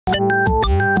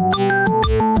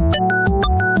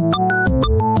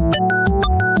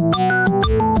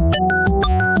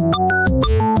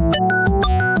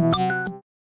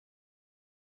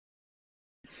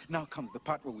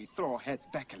part where we throw our heads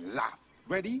back and laugh.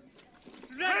 Ready?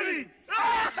 Ready!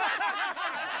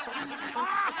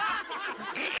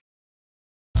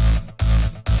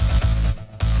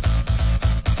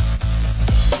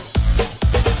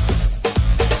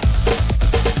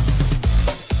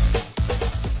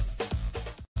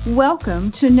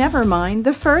 Welcome to Nevermind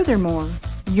the Furthermore,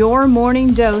 your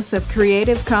morning dose of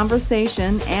creative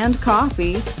conversation and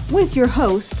coffee with your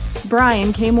host,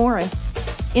 Brian K. Morris,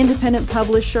 independent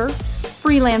publisher,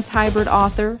 freelance hybrid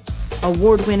author,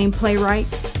 award-winning playwright,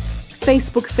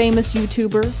 Facebook famous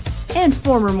YouTuber, and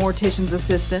former mortician's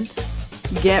assistant.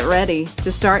 Get ready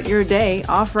to start your day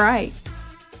off right.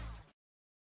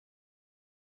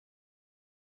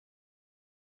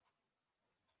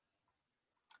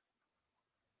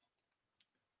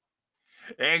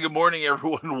 And good morning,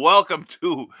 everyone. Welcome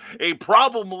to a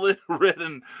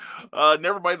problem-ridden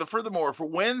Nevermind the Furthermore for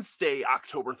Wednesday,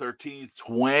 October 13th,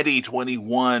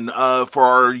 2021. For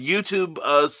our YouTube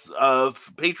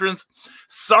patrons,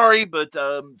 sorry, but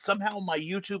somehow my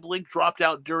YouTube link dropped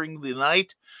out during the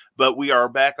night, but we are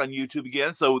back on YouTube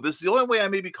again. So this is the only way I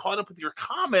may be caught up with your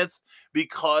comments,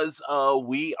 because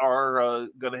we are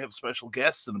going to have a special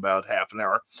guest in about half an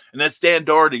hour, and that's Dan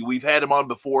Dougherty. We've had him on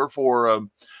before for...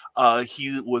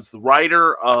 he was the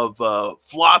writer of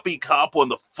Floppy Cop,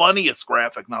 one of the funniest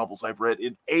graphic novels I've read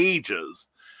in ages.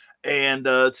 And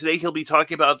today he'll be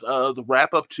talking about the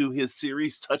wrap-up to his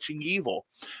series Touching Evil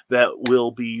that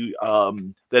will be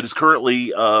that is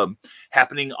currently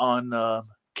happening on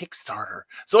Kickstarter.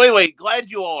 So anyway, glad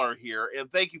you all are here,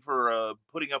 and thank you for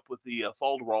putting up with the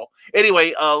falderall.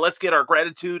 Anyway, let's get our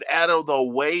gratitude out of the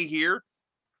way here.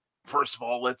 First of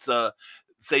all, let's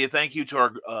say a thank you to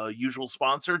our usual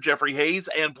sponsor, Jeffrey Hayes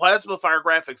and Plasma Fire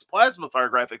Graphics. Plasma Fire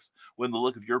Graphics, when the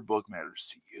look of your book matters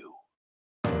to you.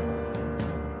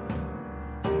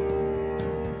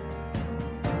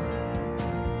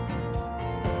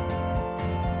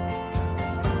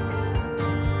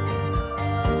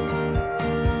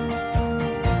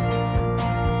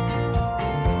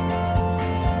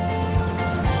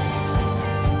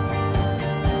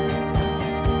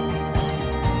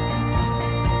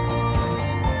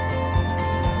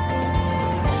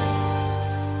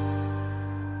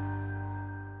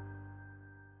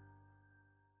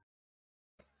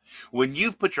 When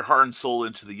you've put your heart and soul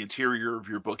into the interior of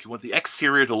your book, you want the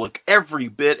exterior to look every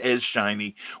bit as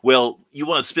shiny. Well, you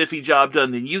want a spiffy job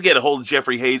done, then you get a hold of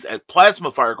Jeffrey Hayes at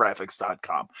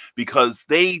plasmafiregraphics.com, because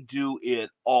they do it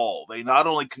all. They not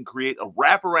only can create a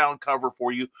wraparound cover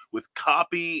for you with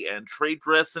copy and trade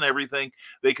dress and everything,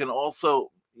 they can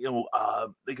also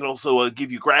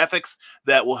give you graphics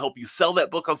that will help you sell that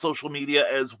book on social media,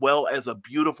 as well as a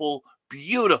beautiful,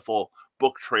 beautiful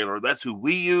book trailer. That's who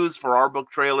we use for our book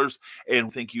trailers, and I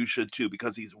think you should too,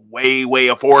 because he's way, way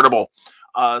affordable.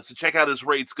 So check out his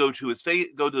rates. Go to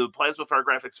the Plasma Fire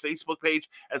Graphics Facebook page,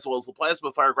 as well as the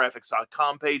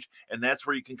plasmafiregraphics.com page, and that's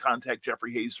where you can contact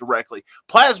Jeffrey Hayes directly.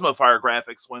 Plasma Fire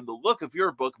Graphics, when the look of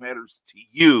your book matters to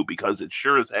you, because it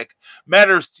sure as heck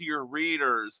matters to your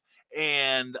readers.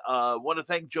 And want to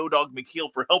thank Joe Dog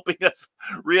McKeel for helping us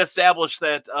reestablish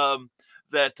that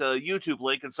YouTube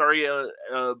link. And sorry,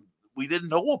 we didn't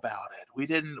know about it. We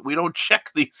don't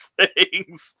check these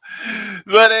things.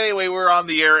 But anyway, we're on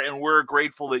the air, and we're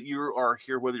grateful that you are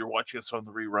here, whether you're watching us on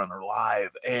the rerun or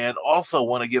live. And also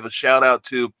want to give a shout out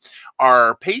to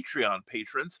our Patreon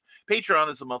patrons.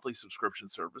 Patreon is a monthly subscription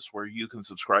service where you can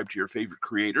subscribe to your favorite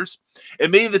creators.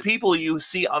 And many of the people you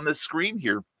see on this screen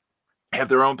here have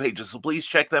their own pages, so please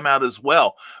check them out as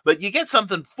well. But you get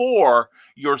something for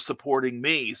your supporting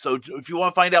me. So if you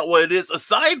want to find out what it is,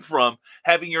 aside from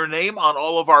having your name on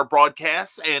all of our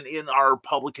broadcasts and in our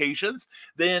publications,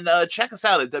 then check us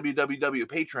out at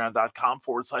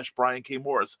www.patreon.com/Brian K.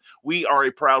 Morris. We are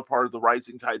a proud part of the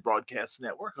Rising Tide Broadcast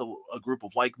Network, a group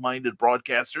of like-minded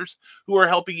broadcasters who are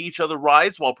helping each other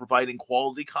rise while providing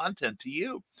quality content to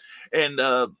you. And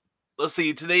let's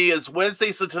see, today is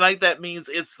Wednesday, so tonight that means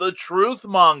it's the Truth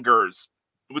Mongers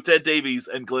with Ted Davies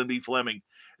and Glenn B. Fleming.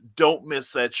 Don't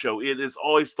miss that show. It is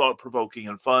always thought-provoking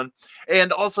and fun.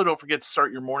 And also don't forget to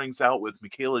start your mornings out with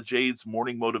Michaela Jade's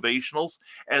Morning Motivationals,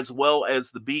 as well as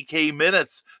the BK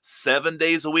Minutes. 7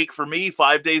 days a week for me,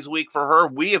 5 days a week for her.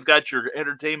 We have got your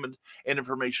entertainment and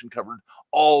information covered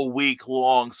all week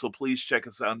long, so please check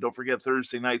us out. And don't forget,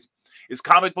 Thursday nights is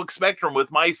Comic Book Spectrum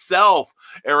with myself,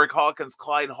 Eric Hawkins,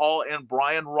 Clyde Hall, and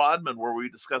Brian Rodman, where we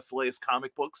discuss the latest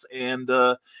comic books and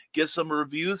give some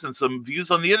reviews interviews and some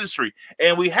views on the industry.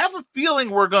 And we have a feeling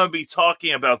we're going to be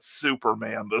talking about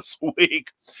Superman this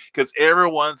week because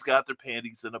everyone's got their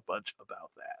panties in a bunch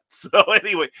about that. So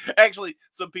anyway, actually,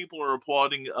 some people are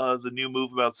applauding the new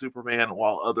move about Superman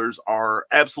while others are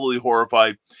absolutely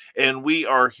horrified. And we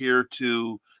are here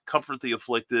to comfort the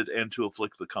afflicted and to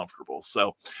afflict the comfortable.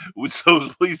 So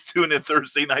please tune in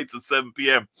Thursday nights at 7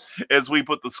 p.m. as we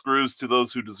put the screws to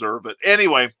those who deserve it.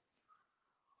 Anyway,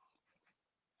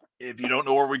 if you don't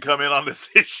know where we come in on this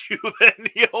issue, then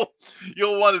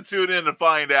you'll want to tune in and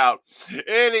find out.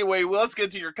 Anyway, well, let's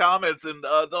get to your comments. And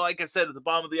like I said, at the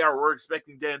bottom of the hour, we're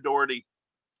expecting Dan Dougherty.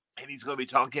 And he's going to be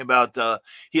talking about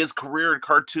his career in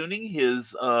cartooning,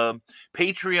 his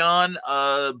Patreon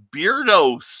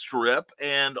Beardo strip,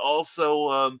 and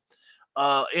also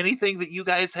anything that you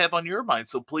guys have on your mind.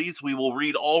 So please, we will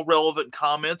read all relevant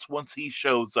comments once he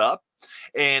shows up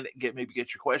and maybe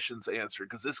get your questions answered,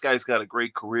 because this guy's got a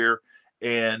great career.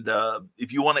 And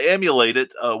if you want to emulate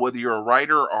it, whether you're a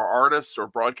writer or artist or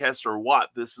broadcaster or what,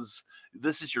 this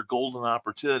is your golden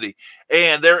opportunity.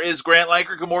 And there is Grant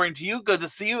Liker. Good morning to you. Good to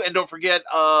see you. And don't forget,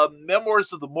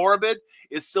 Memoirs of the Morbid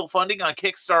is still funding on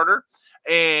Kickstarter.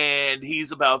 And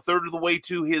he's about a third of the way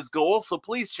to his goal. So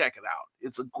please check it out.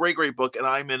 It's a great, great book. And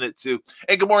I'm in it too.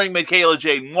 And good morning, Michaela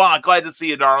J. Mwah, glad to see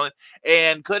you, darling.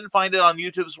 And couldn't find it on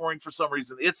YouTube this morning for some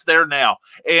reason. It's there now.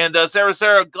 And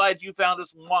Sarah, glad you found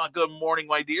us. Mwah, good morning,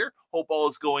 my dear. Hope all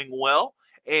is going well.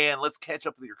 And let's catch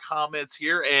up with your comments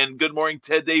here. And good morning,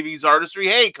 Ted Davies Artistry.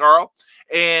 Hey, Carl.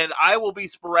 And I will be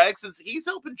sporadic since he's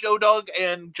helping Joe Dog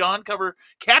and John cover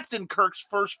Captain Kirk's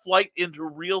first flight into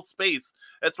real space.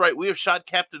 That's right. We have shot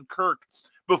Captain Kirk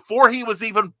before he was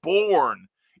even born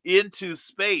into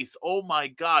space. Oh my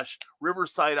gosh.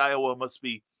 Riverside, Iowa must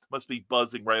be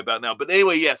buzzing right about now. But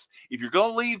anyway, yes, if you're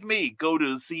going to leave me, go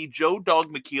to see Joe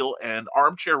Dog McKeel and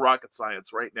Armchair Rocket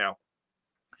Science right now.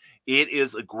 It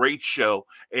is a great show,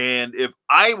 and if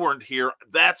I weren't here,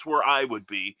 that's where I would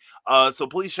be. So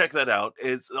please check that out.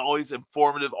 It's always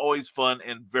informative, always fun,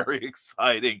 and very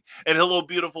exciting. And hello,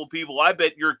 beautiful people. I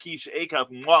bet you're Keisha Acuff,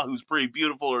 who's pretty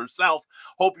beautiful herself.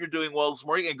 Hope you're doing well this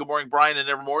morning. And good morning, Brian and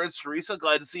Evermore. It's Teresa.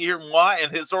 Glad to see you here.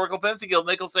 And Historical Fencing Guild,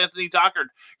 Nicholas Anthony Dockard.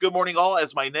 Good morning, all.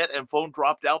 As my net and phone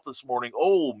dropped out this morning.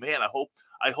 Oh man, I hope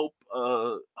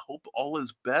all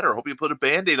is better. Hope you put a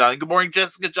Band-Aid on. Good morning,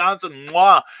 Jessica Johnson.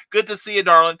 Mwah. Good to see you,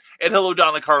 darling. And hello,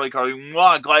 Donna Carly.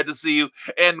 Mwah. Glad to see you.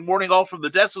 And morning all from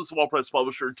the desk with Small Press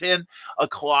Publisher, 10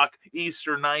 o'clock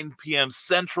Eastern, 9 p.m.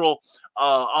 Central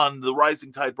on the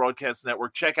Rising Tide Broadcast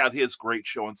Network. Check out his great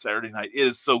show on Saturday night. It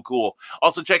is so cool.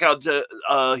 Also, check out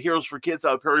Heroes for Kids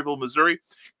out of Perryville, Missouri.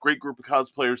 Great group of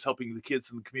cosplayers helping the kids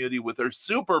in the community with their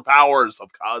superpowers of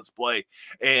cosplay.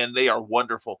 And they are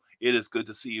wonderful. It is good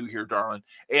to see you here, darling.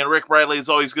 And Rick Bradley, is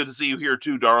always good to see you here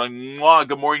too, darling. Mwah.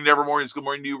 Good morning, Nevermornings. Good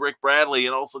morning to you, Rick Bradley.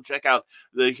 And also check out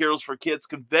the Heroes for Kids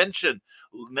convention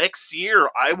next year.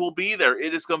 I will be there.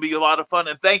 It is going to be a lot of fun.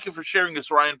 And thank you for sharing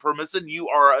this, Ryan Permisson. You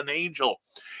are an angel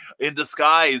in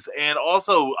disguise. And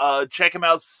also check him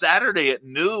out Saturday at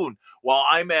noon while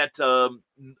I'm at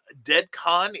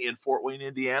DeadCon in Fort Wayne,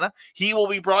 Indiana. He will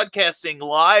be broadcasting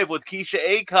live with Keisha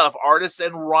Acuff, artist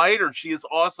and writer. She is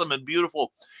awesome and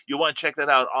beautiful. You'll want to check that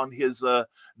out on his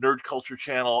Nerd Culture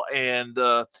channel, and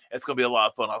it's going to be a lot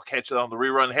of fun. I'll catch it on the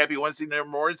rerun. Happy Wednesday,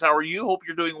 Nevermornings. How are you? Hope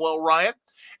you're doing well, Ryan.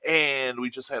 And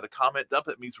we just had a comment dump.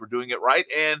 That means we're doing it right.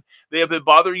 And they have been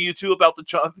bothering you too about the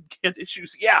Jonathan Kent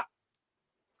issues. Yeah.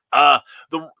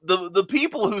 The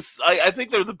people who I think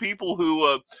they're the people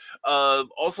who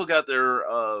also got their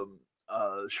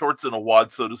shorts in a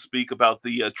wad, so to speak, about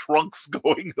the trunks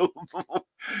going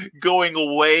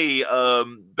away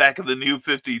back in the New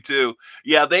 52.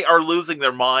 Yeah, they are losing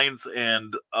their minds,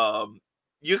 and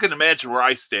you can imagine where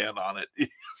I stand on it.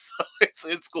 So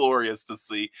it's glorious to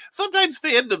see. Sometimes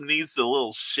fandom needs a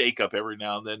little shake up every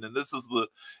now and then, and this is the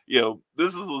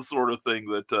sort of thing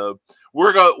that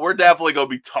we're definitely going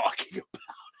to be talking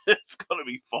about. It's going to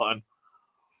be fun.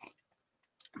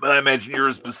 But I imagine you're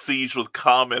as besieged with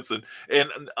comments, and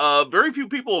very few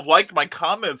people have liked my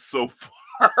comments so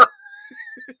far.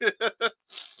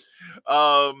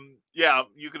 Yeah,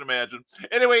 you can imagine.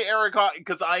 Anyway, Eric,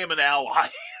 because I am an ally.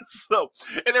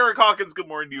 And Eric Hawkins, good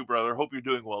morning to you, brother. Hope you're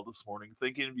doing well this morning.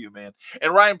 Thinking of you, man.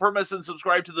 And Ryan Permisson,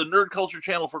 subscribe to the Nerd Culture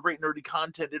channel for great nerdy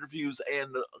content, interviews,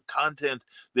 and content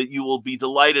that you will be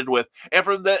delighted with. And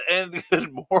from that, and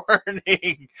good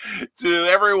morning to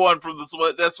everyone from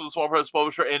the Desk of the Small Press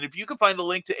Publisher. And if you can find a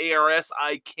link to ARS,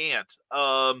 I can't.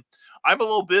 I'm a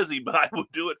little busy, but I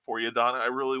would do it for you, Donna. I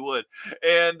really would.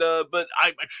 And but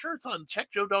I'm sure it's on. Check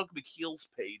Joe Dog McKeel's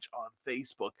page on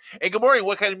Facebook. And good morning.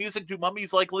 What kind of music do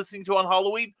mummies like listening to on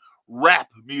Halloween? Rap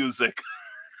music.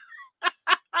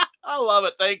 I love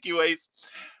it. Thank you, Ace.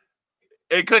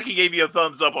 And Cookie gave you a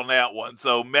thumbs up on that one.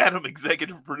 So, Madam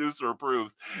Executive Producer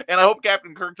approves. And I hope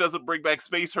Captain Kirk doesn't bring back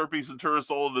space herpes and turn us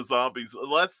all into zombies.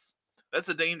 That's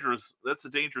a dangerous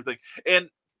thing. And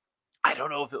I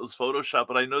don't know if it was Photoshop,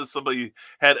 but I noticed somebody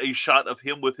had a shot of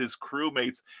him with his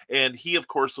crewmates, and he, of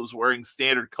course, was wearing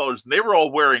standard colors, and they were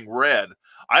all wearing red.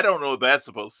 I don't know what that's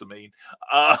supposed to mean.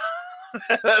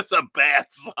 That's a bad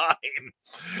sign.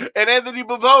 And Anthony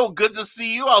Bavo, good to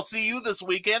see you. I'll see you this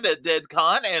weekend at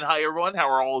DeadCon. And hi, everyone. How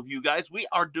are all of you guys? We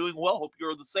are doing well. Hope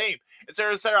you're the same. And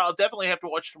Sarah, I'll definitely have to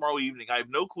watch tomorrow evening. I have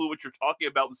no clue what you're talking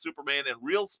about with Superman in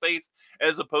real space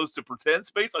as opposed to pretend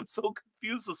space. I'm so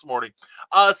confused this morning.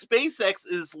 SpaceX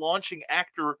is launching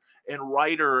actor and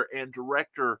writer and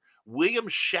director William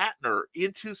Shatner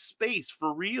into space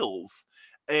for reals.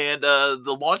 And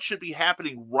the launch should be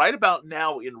happening right about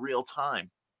now in real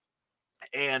time.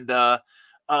 And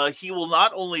he will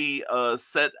not only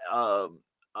set a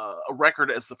record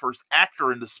as the first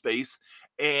actor into space,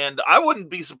 and I wouldn't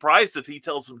be surprised if he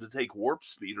tells him to take warp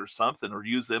speed or something or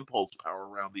use impulse power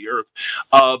around the Earth.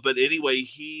 But anyway,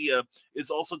 he is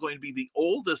also going to be the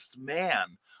oldest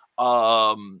man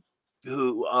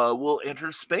who will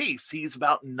enter space. He's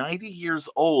about 90 years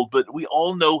old, but we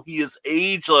all know he is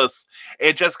ageless.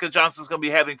 And Jessica Johnson's going to be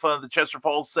having fun at the Chester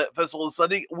Falls Festival this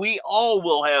Sunday. We all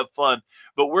will have fun,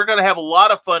 but we're going to have a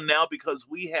lot of fun now because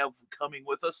we have coming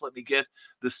with us. Let me get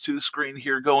this 2-screen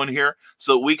here going here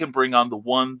so we can bring on the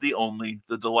one, the only,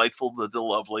 the delightful, the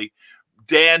lovely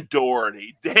Dan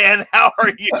Dougherty. Dan, how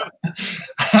are you?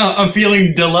 I'm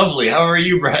feeling lovely. How are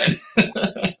you, Brad?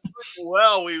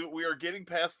 Well, we are getting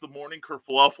past the morning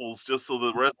kerfluffles just so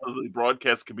the rest of the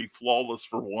broadcast can be flawless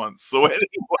for once. So anyway,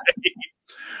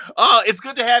 it's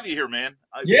good to have you here, man.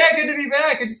 Yeah, good to be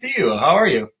back. Good to see you. How are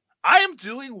you? I am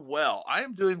doing well.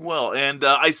 And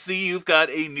I see you've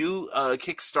got a new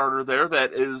Kickstarter there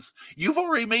that is, you've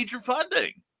already made your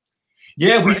funding.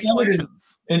 Yeah, we funded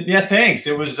it. Yeah, thanks.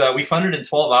 It was we funded in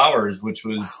 12 hours, which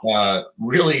was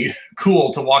really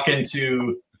cool to walk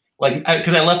into. Like,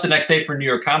 because I left the next day for New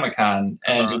York Comic Con,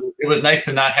 and it was nice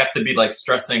to not have to be like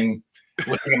stressing,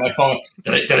 looking at my phone.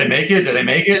 Did I make it? Did I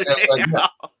make it? And I was like, no,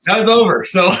 now it's over.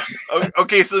 So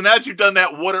okay, so now that you've done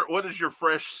that, what is your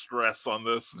fresh stress on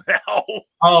this now?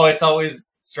 Oh, it's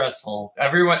always stressful.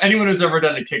 Anyone who's ever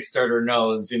done a Kickstarter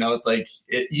knows, it's like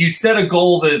you set a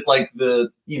goal that is like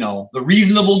the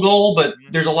reasonable goal, but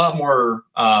there's a lot more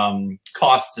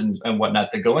costs and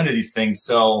whatnot that go into these things.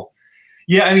 So.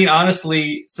 Yeah, I mean,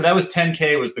 honestly, so that was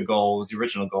 10K was the goal, was the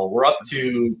original goal. We're up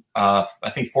to, I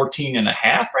think, 14.5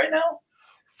 right now.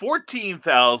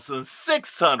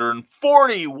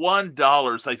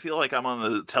 $14,641. I feel like I'm on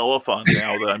the telethon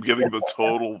now that I'm giving the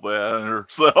total there.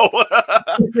 So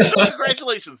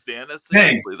congratulations, Dan.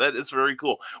 Thanks. That is very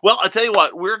cool. Well, I'll tell you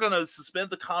what, we're going to suspend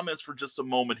the comments for just a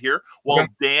moment here while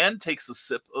Dan takes a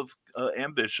sip of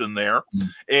ambition there.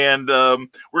 And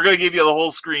we're going to give you the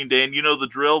whole screen, Dan. You know the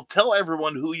drill. Tell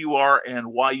everyone who you are and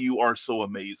why you are so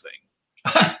amazing.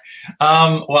 Well,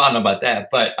 I don't know about that,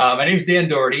 but my name is Dan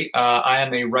Dougherty. I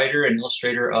am a writer and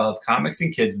illustrator of comics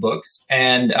and kids books,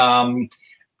 and I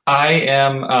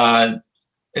am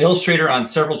illustrator on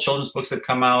several children's books that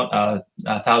come out.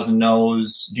 1,000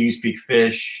 No's, Do You Speak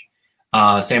Fish,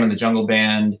 Sam and the Jungle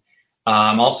Band.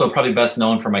 I'm also probably best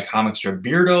known for my comic strip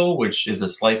Beardo, which is a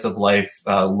slice of life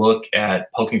look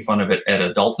at poking fun of it at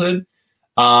adulthood.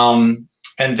 And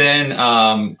then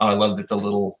I love that the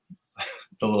little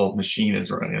machine is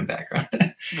running in the background.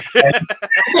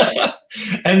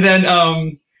 And then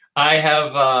I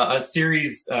have a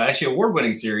series, actually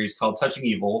award-winning series called Touching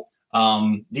Evil.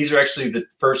 These are actually the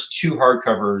first 2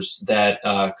 hardcovers that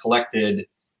collected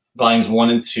volumes 1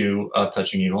 and 2 of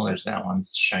Touching Evil. There's that one,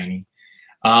 it's shiny.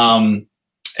 And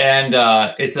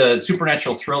it's a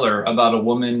supernatural thriller about a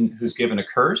woman who's given a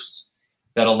curse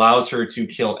that allows her to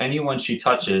kill anyone she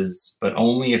touches, but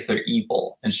only if they're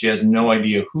evil. And she has no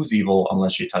idea who's evil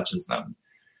unless she touches them.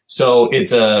 So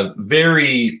it's a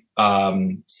very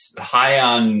high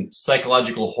on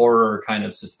psychological horror kind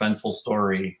of suspenseful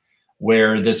story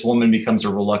where this woman becomes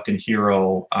a reluctant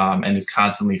hero and is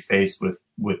constantly faced with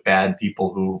bad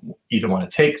people who either want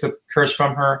to take the curse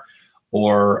from her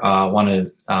or want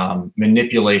to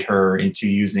manipulate her into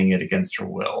using it against her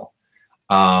will.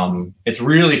 It's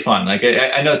really fun. Like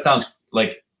I know it sounds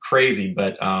like crazy,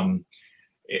 but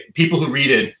people who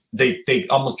read it, they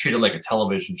almost treat it like a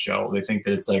television show. They think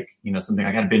that it's like, something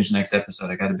I got to binge the next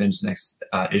episode. I got to binge the next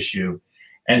issue.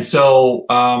 And so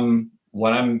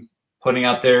what I'm putting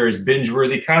out there is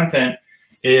binge-worthy content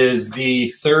is the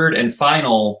 3rd and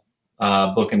final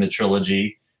book in the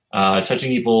trilogy,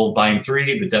 Touching Evil Volume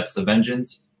 3, The Depths of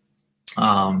Vengeance.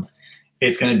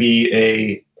 It's going to be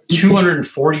a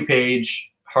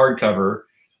 240-page hardcover,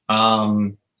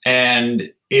 and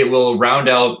it will round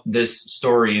out this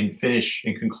story and finish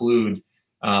and conclude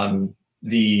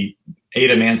the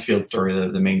Ada Mansfield story,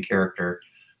 the main character.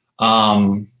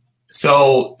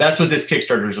 So that's what this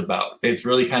Kickstarter is about. It's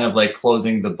really kind of like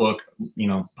closing the book, you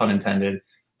know, pun intended,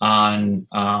 on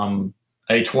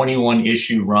a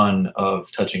 21-issue run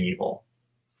of Touching Evil.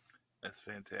 That's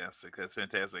fantastic. That's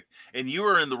fantastic. And you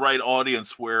are in the right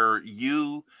audience where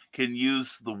you can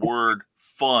use the word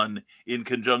fun in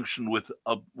conjunction with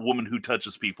a woman who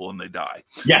touches people and they die.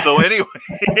 Yes. So anyway,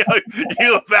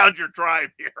 you have found your tribe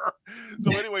here.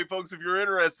 So anyway, folks, if you're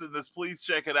interested in this, please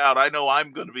check it out. I know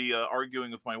I'm going to be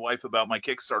arguing with my wife about my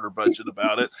Kickstarter budget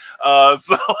about it.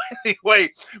 So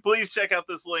anyway, please check out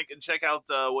this link and check out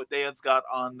what Dan's got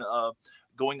on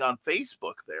going on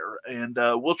Facebook there, and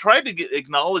we'll try to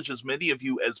acknowledge as many of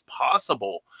you as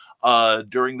possible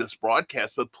during this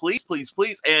broadcast. But please,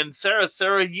 and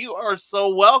Sarah, you are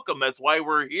so welcome. That's why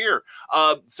we're here.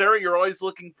 Sarah, you're always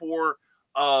looking for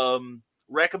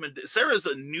Sarah's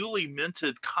a newly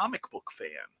minted comic book fan.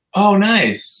 Oh,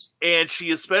 nice. And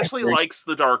she especially likes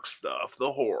the dark stuff,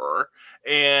 the horror.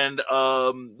 And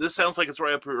this sounds like it's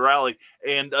right up your alley.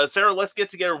 And Sarah, let's get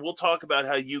together. We'll talk about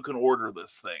how you can order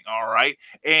this thing. All right.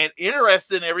 And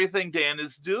interested in everything Dan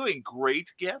is doing. Great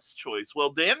guest choice.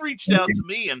 Well, Dan reached out to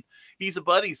me and he's a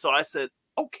buddy. So I said,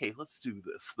 okay, let's do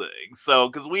this thing. So,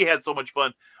 because we had so much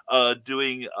fun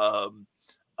doing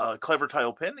Clever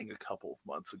Tile Pending a couple of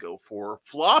months ago for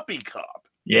Floppy Cop.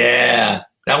 Yeah,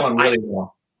 that one really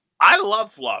well. I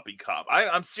love Floppy Cop.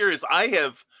 I'm serious. I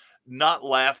have not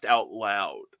laughed out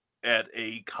loud at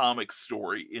a comic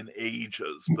story in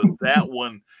ages, but that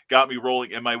one got me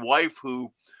rolling. And my wife,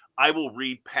 who I will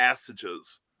read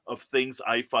passages of things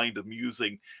I find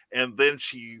amusing, and then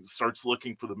she starts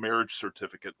looking for the marriage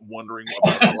certificate, wondering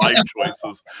about her life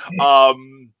choices.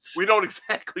 We don't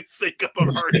exactly sync up on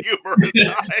our humor.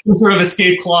 Some sort of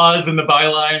escape clause in the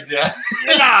bylines, yeah.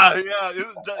 Yeah.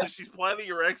 She's planning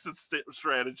your exit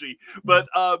strategy, but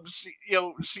I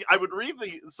would read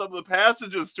some of the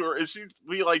passages to her, and she'd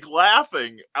be like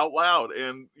laughing out loud,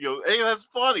 and hey, that's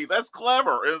funny, that's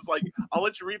clever, and it's like, I'll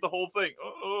let you read the whole thing.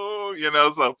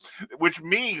 So which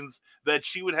means that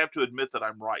she would have to admit that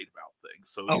I'm right about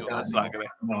things. So that's not gonna.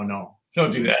 No,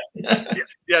 don't do that.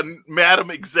 yeah,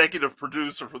 Madam Executive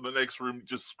Producer from the next room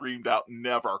just screamed out,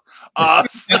 "Never."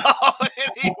 So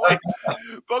anyway,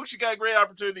 folks, you got a great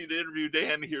opportunity to interview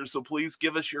Dan here. So please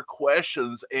give us your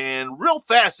questions, and real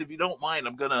fast, if you don't mind,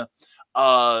 I'm gonna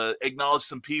acknowledge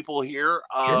some people here.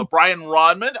 Sure. Brian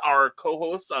Rodman, our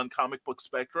co-host on Comic Book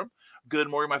Spectrum. Good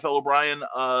morning, my fellow Brian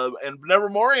and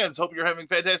Nevermorians. Hope you're having a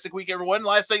fantastic week, everyone.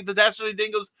 Last night, the Dastardly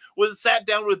Dingoes sat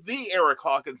down with the Eric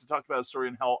Hawkins and talked about a story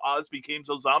in how Oz became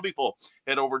so zombieful.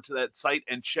 Head over to that site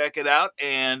and check it out.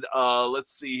 And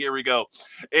let's see, here we go.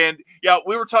 And yeah,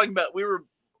 we were talking about we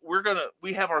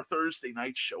have our Thursday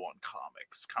night show on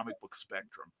Comic Book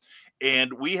Spectrum,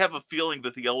 and we have a feeling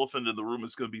that the elephant in the room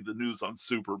is going to be the news on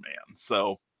Superman.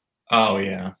 So, oh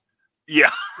yeah.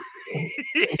 Yeah.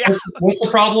 What's the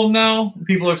problem now?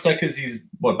 People are upset because he's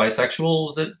bisexual?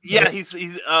 Is it? Yeah, he's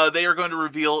they are going to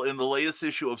reveal in the latest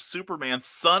issue of Superman,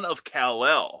 Son of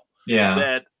Kal-El,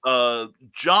 that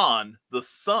John, the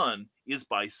son, is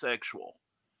bisexual.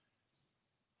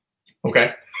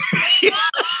 Okay.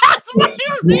 That's my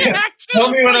reaction. Tell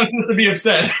me when I'm supposed to be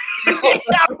upset.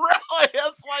 Yeah, really.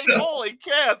 It's like, holy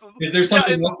cats. Is there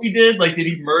something else he did? Like, did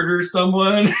he murder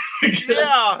someone?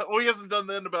 Yeah. Well, he hasn't done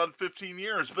that in about 15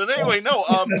 years. But anyway, no.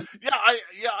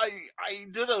 I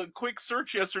did a quick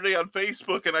search yesterday on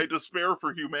Facebook, and I despair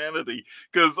for humanity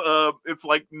because it's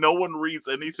like no one reads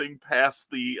anything past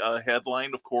the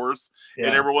headline, of course, and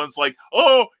everyone's like,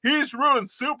 "Oh, he's ruined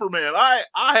Superman. I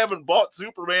haven't bought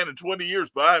Superman in 20 years,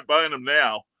 but I'm buying him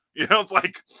now." It's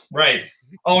like, right.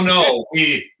 Oh no,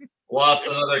 we lost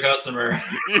another customer.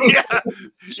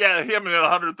 yeah, him and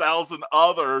 100,000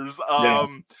 others.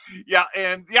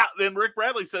 Then Rick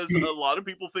Bradley says a lot of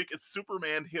people think it's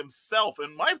Superman himself,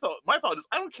 and my thought is,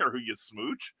 I don't care who you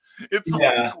smooch. It's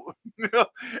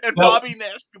and Bobby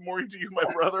Nash, good morning to you, my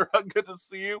brother. Good to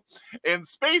see you. And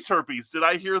space herpes, did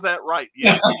I hear that right?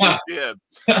 Yes, you did.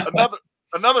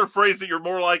 Another phrase that you're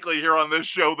more likely to hear on this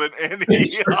show than any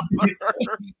other.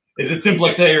 Is it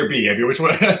simplex A or B? I mean, which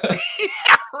one?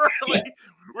 Yeah, really.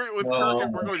 With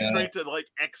Kirk, we're going straight to like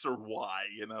X or Y.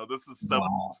 You know, this is stuff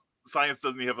science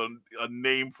doesn't have a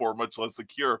name for, much less a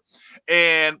cure.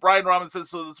 And Brian Rahman says,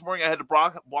 so this morning I had to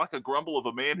block a grumble of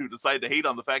a man who decided to hate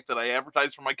on the fact that I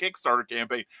advertised for my Kickstarter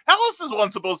campaign. How else is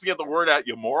one supposed to get the word out,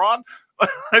 you moron?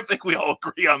 I think we all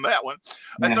agree on that one.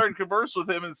 Yeah. I started to converse with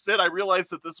him. Instead, I realized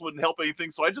that this wouldn't help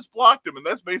anything, so I just blocked him. And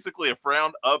that's basically a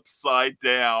frown upside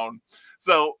down.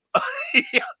 So,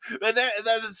 yeah,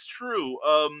 that is true.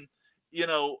 You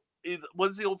know,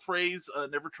 what's the old phrase?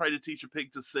 Never try to teach a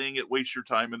pig to sing. It wastes your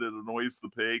time and it annoys the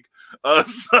pig.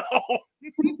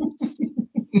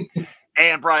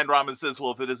 And Brian Rahman says,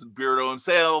 well, if it isn't Beardo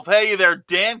himself, hey there,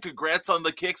 Dan, congrats on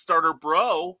the Kickstarter,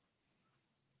 bro.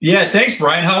 Yeah, thanks,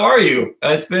 Brian. How are you?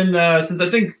 It's been since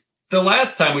I think the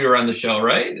last time we were on the show,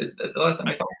 right? Is that the last time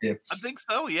I talked to you? I think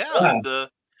so, yeah.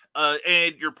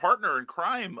 And your partner in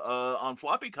crime on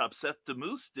Floppy Cop, Seth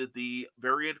DeMoose, did the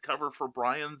variant cover for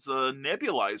Brian's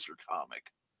Nebulizer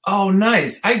comic. Oh,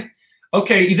 nice.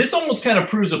 Okay, this almost kind of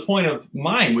proves a point of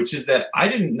mine, which is that I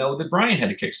didn't know that Brian had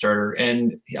a Kickstarter,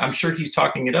 and I'm sure he's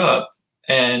talking it up.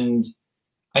 And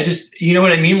I just, you know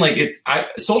what I mean? Like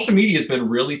social media has been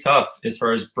really tough as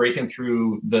far as breaking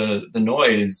through the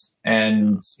noise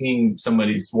and seeing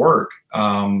somebody's work.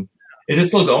 Is it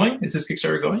still going? Is this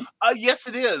Kickstarter going? Yes,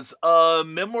 it is.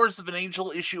 Memoirs of an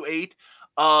Angel issue 8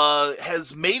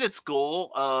 has made its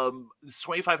goal, this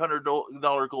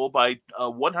 $2,500 goal by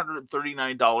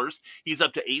 $139. He's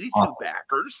up to 82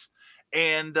 backers,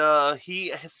 and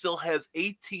he still has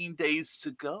 18 days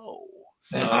to go.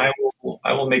 So and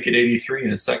I will make it 83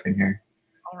 in a second here.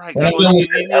 All right. You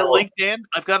need a link, Dan?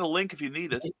 I've got a link if you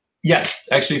need it. Yes,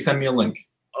 actually send me a link.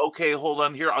 Okay, hold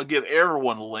on here. I'll give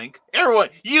everyone a link. Everyone,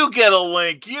 you get a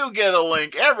link. You get a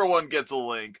link. Everyone gets a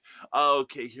link.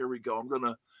 Okay, here we go. I'm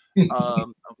gonna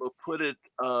put it.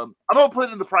 I'm gonna put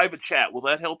it in the private chat. Will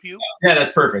that help you? Yeah,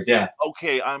 that's perfect. Yeah.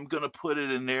 Okay, I'm gonna put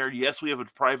it in there. Yes, we have a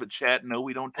private chat. No,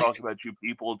 we don't talk about you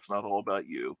people. It's not all about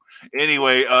you.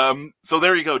 Anyway, so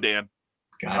there you go, Dan.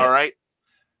 Got it. All right.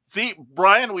 See,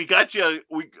 Brian, we got you.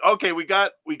 We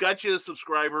got you a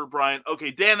subscriber, Brian. Okay,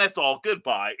 Dan, that's all.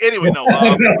 Goodbye. Anyway, no.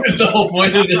 That was the whole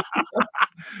point of it.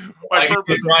 My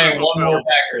purpose is Brian one more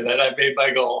backer that I made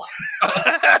my goal.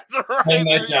 That's right. And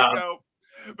my job.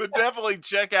 But definitely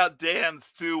check out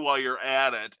Dan's too while you're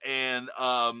at it. And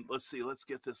let's see. Let's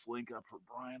get this link up for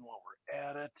Brian while we're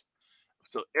at it,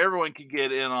 so everyone can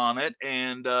get in on it.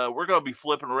 And we're going to be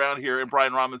flipping around here. And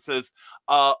Brian Rahman says,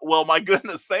 well, my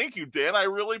goodness, thank you, Dan. I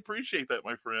really appreciate that,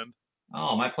 my friend.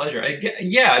 Oh, my pleasure.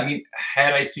 Yeah, I mean,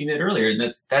 had I seen it earlier, and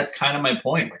that's kind of my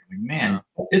point. Like, man,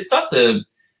 it's tough to,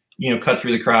 cut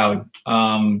through the crowd.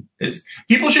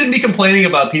 People shouldn't be complaining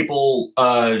about people,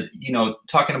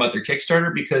 talking about their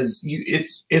Kickstarter, because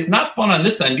it's not fun on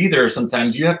this end either.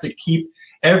 Sometimes you have to keep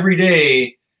every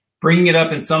day bringing it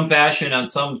up in some fashion on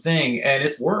something, and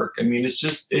it's work. I mean,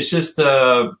 it's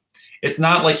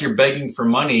not like you're begging for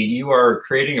money. You are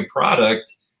creating a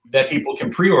product that people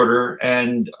can pre-order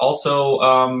and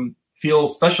also feel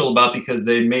special about because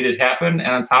they made it happen.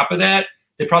 And on top of that,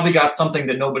 they probably got something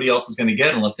that nobody else is going to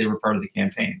get unless they were part of the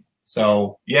campaign.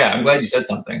 So yeah, I'm glad you said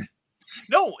something.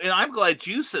 No, and I'm glad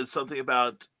you said something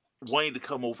about wanting to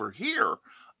come over here.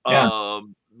 Yeah.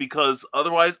 Because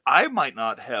otherwise I might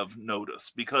not have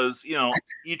noticed, because,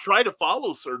 you try to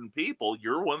follow certain people.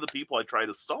 You're one of the people I try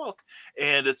to stalk.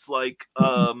 And it's like,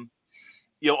 all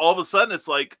of a sudden it's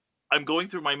like, I'm going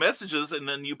through my messages and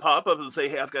then you pop up and say,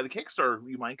 hey, I've got a Kickstarter.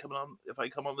 You mind coming on if I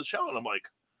come on the show? And I'm like,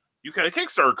 you got a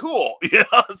Kickstarter? Cool.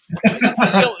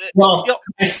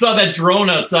 I saw that drone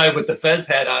outside with the Fez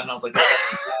hat on, and I was like,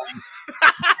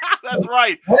 that's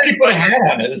right. Why did he put a hat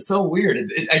on it? It's so weird.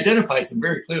 It identifies him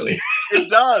very clearly. It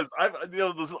does.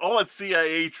 All that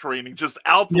CIA training just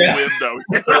out the window.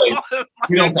 Really.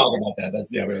 We don't talk about that.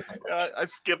 We don't talk about that. I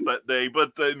skipped that day,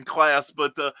 but in class.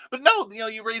 But no,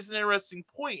 you raised an interesting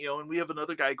point. And we have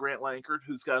another guy, Grant Lankard,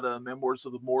 who's got a Memoirs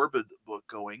of the Morbid book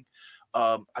going.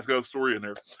 I've got a story in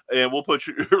there, and we'll put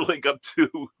your link up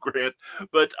to Grant.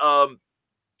 But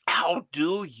how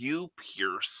do you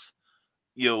pierce?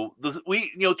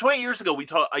 20 years ago,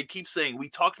 I keep saying we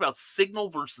talked about signal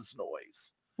versus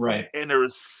noise. Right. And there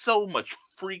is so much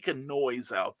freaking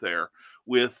noise out there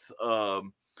with,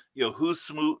 who's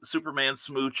Superman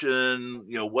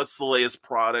smooching, what's the latest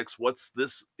products, what's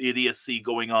this idiocy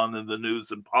going on in the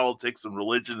news and politics and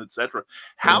religion, etc.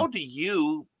 How do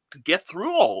you get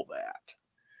through all that?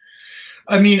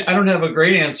 I mean, I don't have a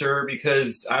great answer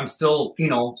because I'm still,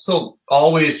 still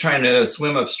always trying to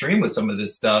swim upstream with some of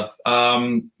this stuff.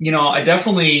 I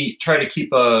definitely try to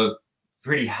keep a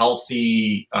pretty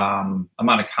healthy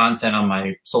amount of content on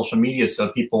my social media,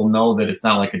 so people know that it's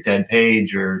not like a dead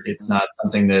page or it's not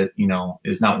something that, you know,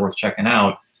 is not worth checking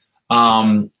out.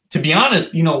 To be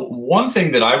honest, you know, one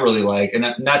thing that I really like,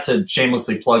 and not to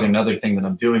shamelessly plug another thing that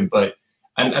I'm doing, but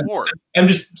I'm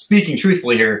just speaking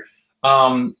truthfully here. So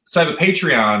I have a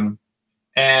Patreon,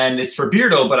 and it's for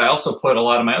Beardo, but I also put a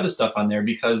lot of my other stuff on there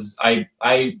because I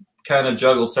kind of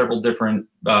juggle several different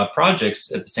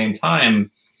projects at the same time.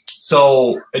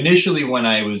 So initially when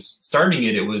I was starting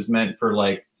it, it was meant for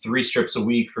like 3 strips a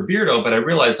week for Beardo, but I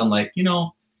realized I'm like, you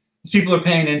know, these people are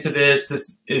paying into this.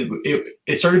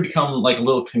 It started to become like a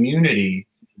little community.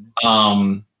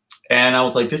 And I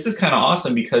was like, this is kind of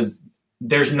awesome because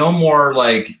there's no more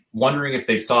like wondering if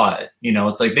they saw it. You know,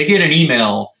 it's like they get an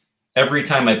email every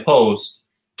time I post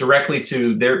directly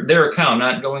to their account,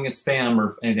 not going as spam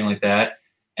or anything like that.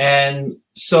 And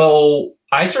so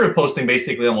I started posting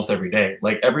basically almost every day.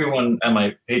 Like everyone on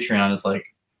my Patreon is like,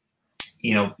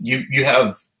 you know, you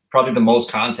have probably the most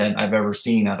content I've ever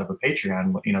seen out of a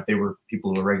Patreon, you know, if they were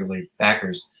people who are regularly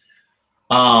backers.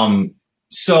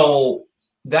 So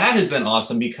that has been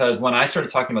awesome because when I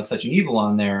started talking about Touching Evil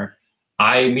on there,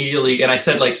 I immediately, and I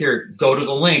said like, here, go to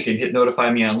the link and hit notify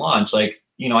me on launch. Like,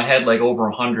 you know, I had like over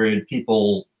 100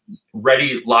 people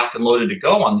ready, locked and loaded to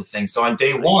go on the thing. So on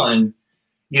day one,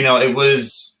 you know, it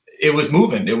was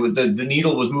moving. The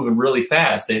needle was moving really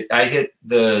fast. I hit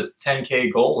the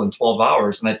 10K goal in 12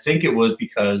 hours. And I think it was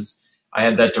because I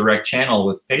had that direct channel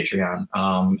with Patreon.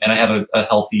 And I have a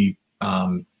healthy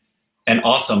and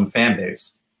awesome fan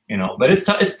base, you know, but it's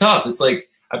tough. It's like,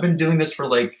 I've been doing this for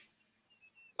like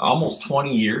almost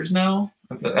 20 years now.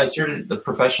 I started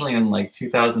professionally in like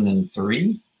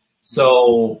 2003.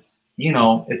 So, you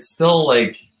know, it's still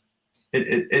like,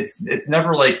 it's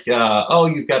never like, oh,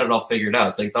 you've got it all figured out.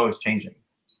 It's like, it's always changing.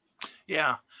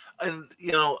 Yeah. And,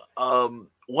 you know,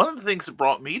 one of the things that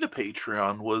brought me to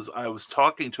Patreon was I was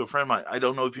talking to a friend of mine. I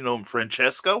don't know if you know him,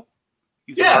 Francesco.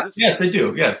 He's an artist. Yes, I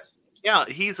do. Yes. Yeah.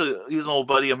 He's an old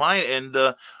buddy of mine.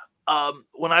 And,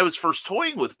 when I was first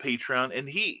toying with Patreon, and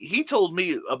he told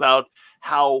me about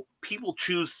how people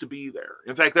choose to be there.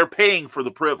 In fact, they're paying for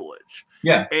the privilege.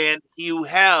 Yeah. And you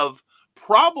have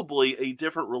probably a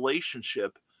different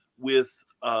relationship with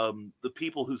the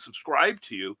people who subscribe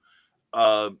to you,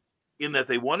 in that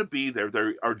they want to be there.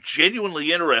 They are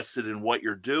genuinely interested in what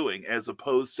you're doing, as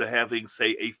opposed to having,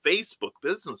 say, a Facebook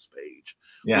business page,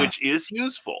 which is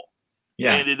useful.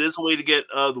 Yeah. And it is a way to get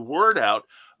the word out.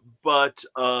 But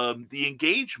the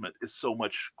engagement is so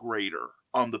much greater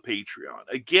on the Patreon,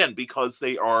 again, because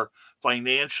they are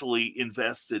financially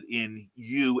invested in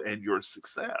you and your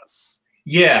success.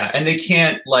 Yeah, and they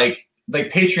can't like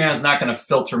Patreon's not going to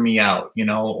filter me out, you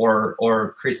know,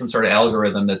 or create some sort of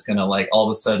algorithm that's going to like all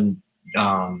of a sudden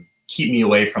keep me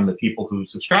away from the people who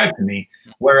subscribe to me.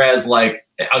 Whereas, like,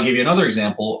 I'll give you another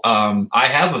example. I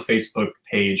have a Facebook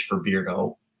page for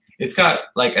Beardo. It's got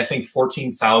like, I think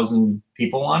 14,000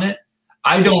 people on it.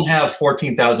 I don't have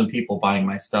 14,000 people buying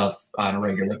my stuff on a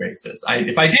regular basis.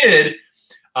 If I did,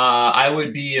 I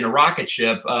would be in a rocket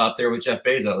ship up there with Jeff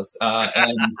Bezos,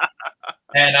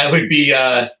 and I would be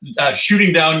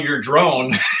shooting down your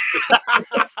drone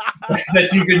that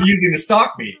you've been using to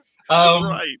stalk me. That's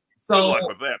right. So, good luck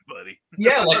with that, buddy.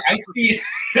 Yeah, like I see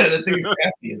the thing's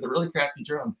crafty. It's a really crafty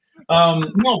drone.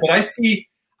 No, but I see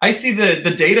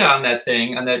the data on that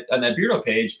thing, on that Beardo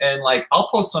page, and like I'll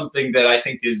post something that I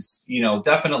think is, you know,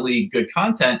 definitely good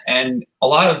content, and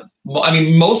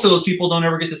most of those people don't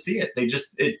ever get to see it.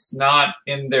 It's not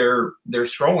in their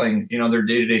scrolling, you know, their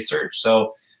day-to-day search.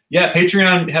 So yeah,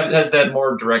 Patreon has that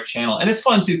more direct channel, and it's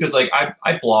fun too because like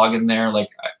I blog in there. Like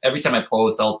every time I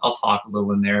post, I'll talk a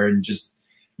little in there and just,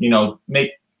 you know,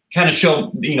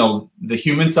 show, you know, the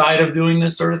human side of doing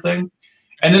this sort of thing.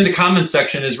 And then the comments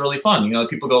section is really fun. You know,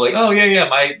 people go like, oh yeah,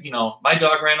 my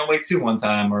dog ran away too one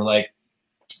time, or like,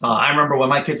 I remember when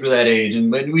my kids were that age,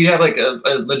 and we have like a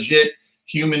legit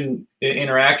human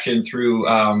interaction through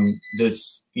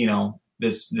this, you know,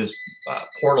 this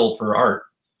portal for art.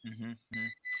 Mm-hmm.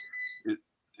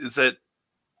 Is that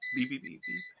beep, beep, beep,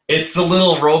 beep? It's the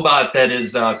little robot that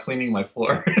is cleaning my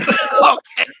floor.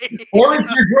 Okay. Or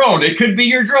it's your drone. It could be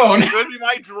your drone. It could be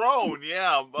my drone,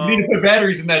 yeah. You need to put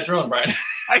batteries in that drone, Brian.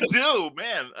 I do,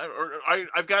 man.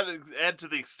 I've got to add to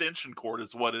the extension cord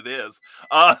is what it is.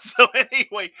 So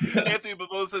anyway, Anthony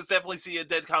Bevo says, definitely see you at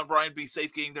DeadCon. Brian, be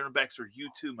safe getting there and back. For you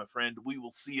too, my friend. We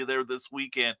will see you there this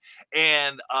weekend.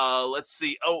 And let's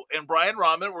see. Oh, and Brian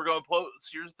Rahman, we're going to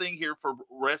post your thing here for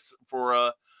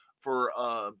for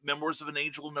Memoirs of an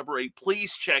Angel #8.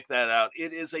 Please check that out.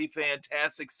 It is a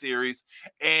fantastic series.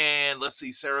 And let's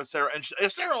see, Sarah,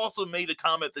 and Sarah also made a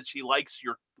comment that she likes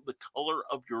the color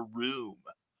of your room.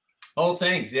 Oh,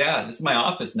 thanks. Yeah, this is my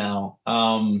office now.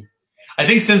 I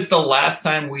think since the last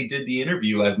time we did the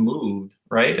interview, I've moved,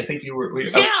 right? I think you were.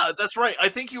 Yeah, that's right. I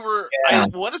think you were. Yeah.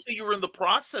 I want to say you were in the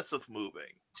process of moving.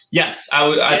 Yes,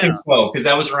 I think so, because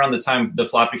that was around the time the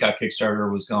Floppy Cop Kickstarter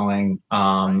was going.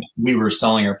 We were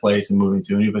selling our place and moving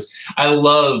to a new place. I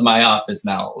love my office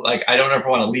now. Like, I don't ever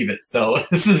want to leave it. So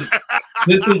this is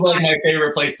like my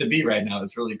favorite place to be right now.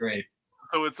 It's really great.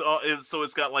 So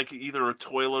it's got like either a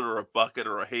toilet or a bucket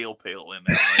or a hail pail in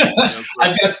it. Right?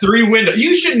 I've got 3 windows.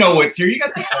 You should know what's here. You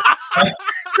got the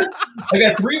I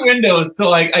got 3 windows,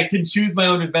 so I can choose my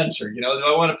own adventure. You know, do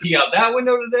I want to pee out that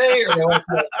window today, or do I want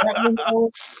to pee out that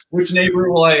window? Which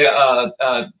neighbor will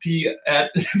I pee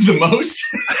at the most?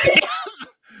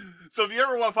 So if you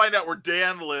ever want to find out where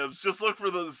Dan lives, just look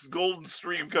for this golden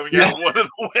stream coming out of one of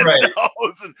the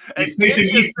windows and get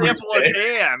you a sample of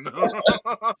Dan.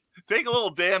 Take a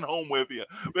little Dan home with you.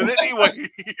 But anyway,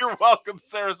 you're welcome,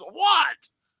 Sarah. What?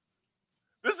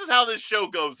 This is how this show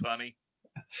goes, honey.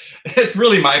 It's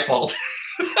really my fault.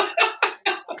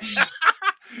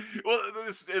 Well,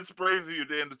 it's brave of you,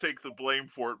 Dan, to take the blame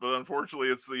for it, but unfortunately,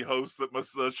 it's the host that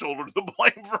must shoulder the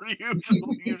blame for the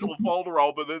usual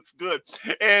falderall, but it's good.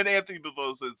 And Anthony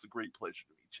Bavosa, it's a great pleasure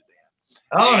to meet you, Dan.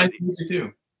 Oh, nice to meet you,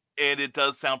 too. And it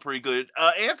does sound pretty good.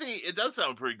 Anthony, it does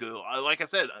sound pretty good. Like I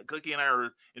said, Cookie and I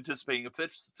are anticipating a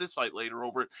fist fight later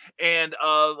over it. And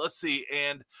let's see.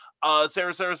 And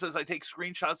Sarah says, I take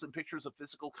screenshots and pictures of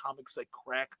physical comics that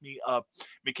crack me up.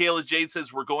 Michaela Jade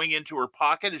says, we're going into her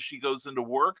pocket as she goes into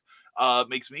work.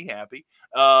 Makes me happy.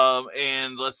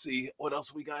 And let's see, what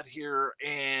else we got here?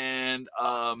 And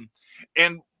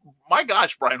my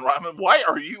gosh, Brian Ryman, why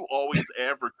are you always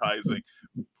advertising?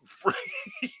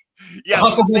 Yeah, the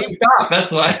hustle doesn't stop.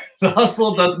 That's why the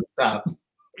hustle doesn't stop.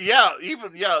 Yeah,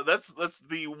 that's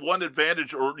the one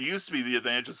advantage, or used to be the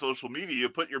advantage of social media. You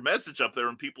put your message up there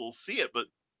and people will see it. But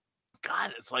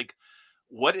God, it's like,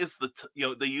 what is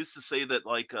they used to say that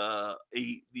like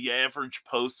the average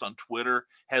post on Twitter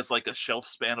has like a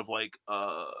shelf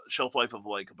life of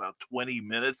like about 20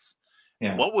 minutes.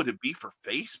 Yeah. What would it be for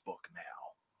Facebook now?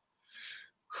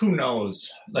 Who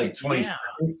knows? Like 20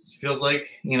 seconds feels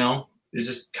like, it's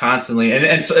just constantly,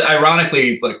 and so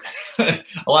ironically, look, a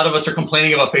lot of us are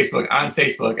complaining about Facebook on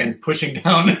Facebook, and it's pushing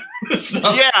down the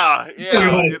stuff. Yeah, we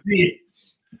want to see.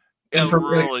 And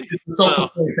really, it's a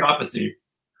self-fulfilling prophecy.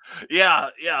 Yeah.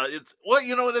 It's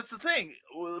that's the thing.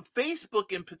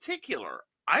 Facebook in particular,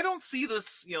 I don't see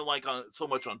this, like so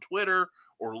much on Twitter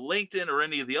or LinkedIn or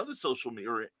any of the other social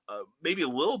media, or maybe a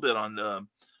little bit on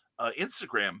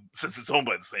Instagram, since it's owned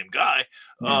by the same guy.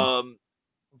 Yeah.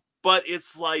 But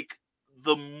it's like,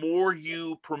 the more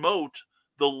you promote,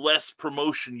 the less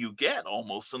promotion you get,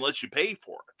 almost, unless you pay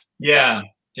for it. Yeah.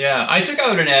 I took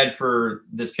out an ad for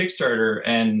this Kickstarter,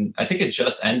 and I think it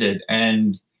just ended.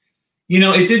 And,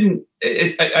 it didn't,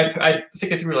 I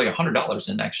think I threw like $100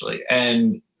 in, actually.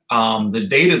 And the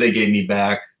data they gave me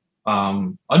back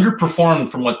underperformed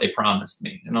from what they promised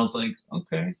me. And I was like,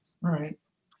 okay, all right.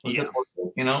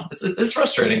 It's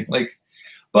frustrating. Like,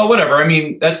 but whatever. I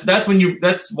mean, that's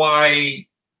why,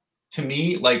 to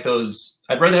me, like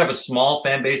I'd rather have a small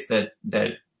fan base that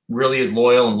really is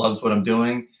loyal and loves what I'm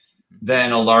doing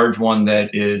than a large one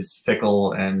that is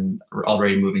fickle and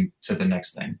already moving to the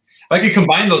next thing. If I could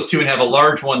combine those two and have a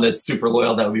large one that's super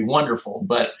loyal, that would be wonderful.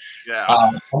 But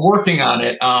I'm working on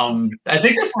it. I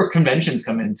think that's where conventions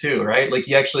come in too, right? Like,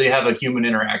 you actually have a human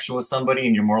interaction with somebody,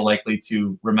 and you're more likely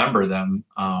to remember them.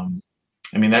 I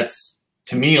mean, that's,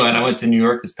 to me, when I went to New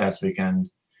York this past weekend,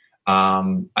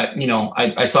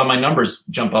 I saw my numbers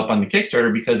jump up on the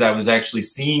Kickstarter because I was actually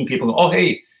seeing people go, oh,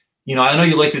 hey, I know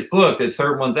you like this book. The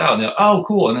third one's out. And oh,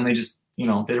 cool. And then they just,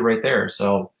 did it right there.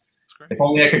 So if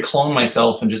only I could clone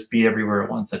myself and just be everywhere at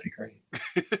once, that'd be great.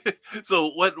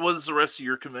 So what does the rest of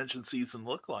your convention season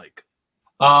look like?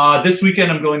 This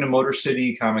weekend, I'm going to Motor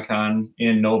City Comic-Con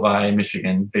in Novi,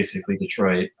 Michigan, basically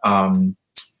Detroit.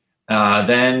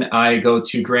 Then I go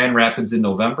to Grand Rapids in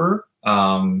November.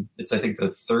 It's, I think, the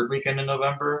 3rd weekend in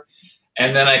November.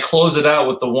 And then I close it out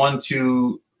with the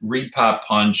 1-2 repop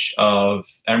punch of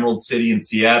Emerald City in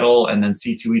Seattle. And then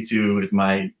C2E2 is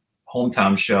my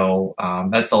hometown show.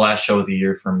 That's the last show of the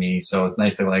year for me. So it's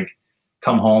nice to like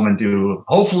come home and do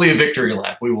hopefully a victory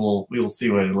lap. We will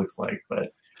see what it looks like.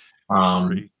 But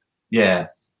yeah.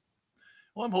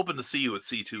 Well, I'm hoping to see you at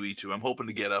C2E2. I'm hoping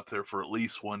to get up there for at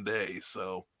least one day.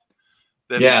 So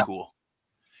that'd be cool.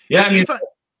 Yeah, I mean,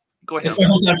 Go ahead. It's my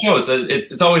hometown show.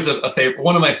 It's always a favorite,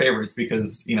 one of my favorites,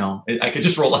 because I could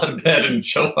just roll out of bed and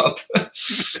show up.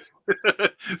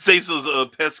 Saves those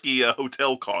pesky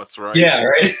hotel costs, right? Yeah,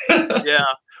 right. Yeah.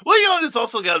 Well, it's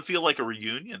also got to feel like a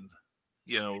reunion.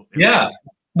 Yeah.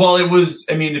 Well, it was.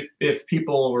 I mean, if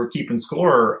people were keeping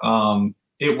score,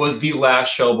 it was the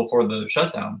last show before the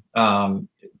shutdown.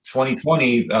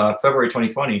 2020, February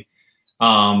 2020.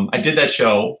 I did that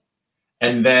show.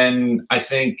 And then I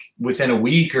think within a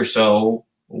week or so,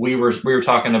 we were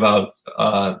talking about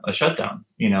a shutdown.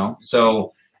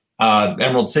 So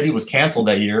Emerald City was canceled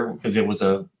that year because it was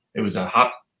a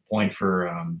hot point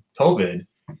for COVID,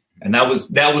 and that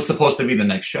was supposed to be the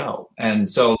next show. And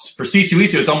so for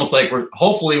C2E2, it's almost like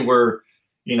we're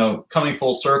coming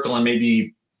full circle and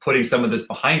maybe putting some of this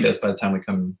behind us by the time we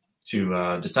come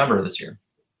to December of this year.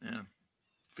 Yeah.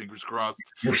 Fingers crossed.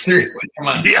 Seriously, come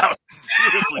on. Yeah,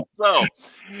 seriously so.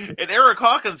 And Eric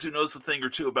Hawkins, who knows a thing or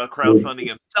two about crowdfunding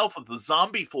himself, of the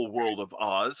Zombieful World of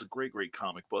Oz, a great, great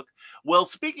comic book. Well,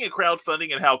 speaking of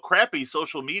crowdfunding and how crappy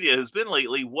social media has been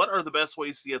lately, what are the best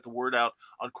ways to get the word out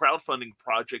on crowdfunding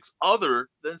projects other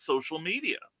than social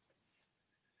media?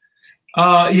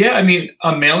 Yeah, I mean,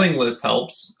 a mailing list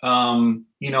helps. One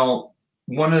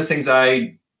of the things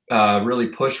I really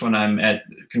push when I'm at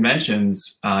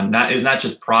conventions is not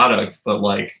just product, but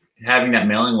like having that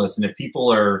mailing list. And if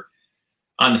people are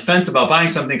on the fence about buying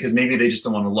something because maybe they just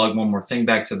don't want to lug one more thing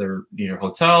back to their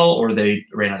hotel, or they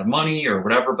ran out of money or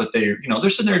whatever, but they're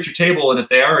sitting there at your table, and if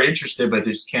they are interested but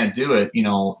they just can't do it,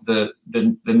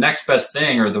 the next best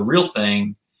thing, or the real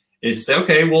thing, is to say,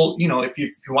 okay, well, if you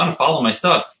want to follow my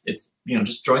stuff, it's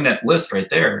just join that list right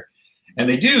there. And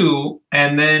they do,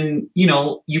 and then you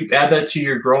add that to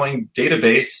your growing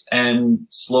database, and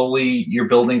slowly you're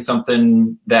building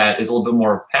something that is a little bit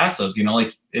more passive.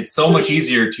 Like, it's so much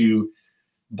easier to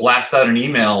blast out an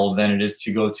email than it is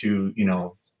to go to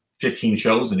 15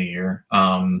 shows in a year.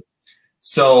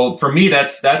 So for me,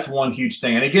 that's one huge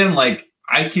thing. And again, like,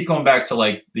 I keep going back to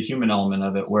like the human element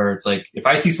of it, where it's like, if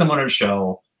I see someone at a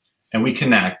show and we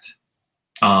connect.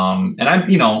 And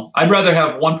I'd rather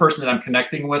have one person that I'm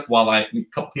connecting with while a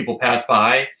couple people pass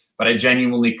by, but I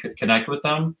genuinely connect with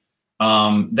them,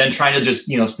 than trying to just,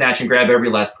 snatch and grab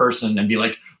every last person and be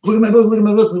like, look at my book, look at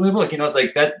my book, look at my book. It's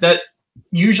like that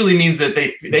usually means that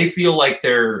they feel like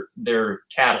they're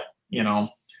cattle,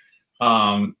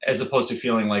 as opposed to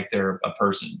feeling like they're a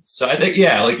person. So I think,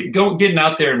 yeah, like getting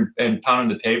out there and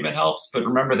pounding the pavement helps, but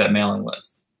remember that mailing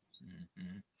list.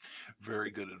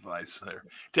 Very good advice there.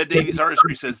 Ted Davies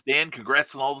Artistry says, Dan,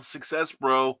 congrats on all the success,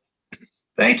 bro.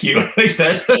 Thank you. Thanks,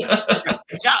 Ted.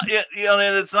 Yeah,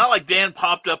 and it's not like Dan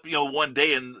popped up, one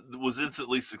day and was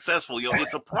instantly successful.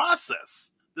 It's a process.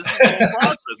 This is a whole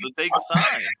process. It takes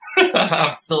time.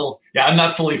 I'm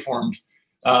not fully formed.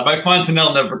 My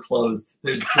fontanelle never closed.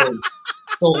 There's still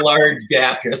a large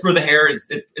gap here. That's where the hair is.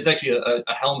 It's actually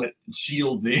a helmet. It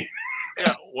shields me.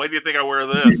 Yeah, why do you think I wear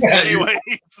this? Anyway,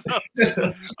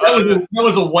 that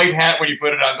was a white hat when you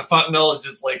put it on. The fontanelle is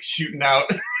just like shooting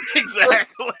out.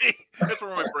 Exactly. That's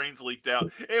where my brain's leaked out.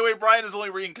 Anyway, Brian is only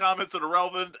reading comments that are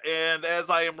relevant, and as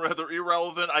I am rather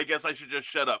irrelevant, I guess I should just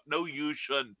shut up. No, you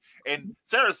shouldn't. And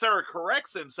Sarah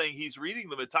corrects him, saying he's reading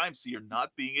them at times, so you're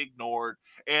not being ignored,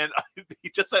 and you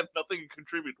just have nothing to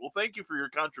contribute. Well, thank you for your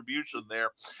contribution there,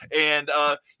 and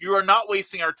you are not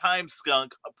wasting our time,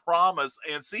 Skunk. I promise.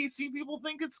 And see, people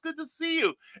think it's good to see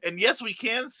you, and yes, we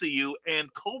can see you.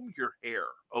 And comb your hair,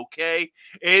 okay?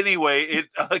 Anyway, it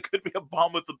could be a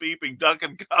bomb with the beeping, duck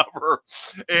and cover.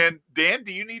 And Dan,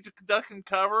 do you need to duck and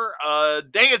cover?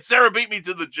 Dang it, Sarah beat me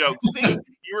to the joke. See,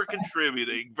 you were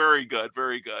contributing. Very good,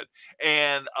 very good.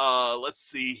 And let's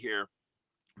see here.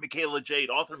 Michaela Jade,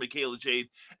 author Michaela Jade,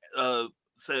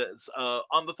 says,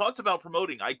 on the thoughts about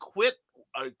promoting, I quit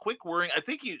worrying. I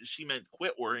think she meant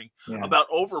quit worrying about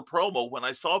over promo when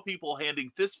I saw people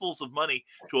handing fistfuls of money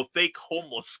to a fake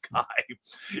homeless guy.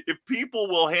 If people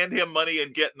will hand him money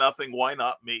and get nothing, why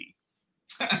not me?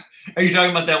 Are you talking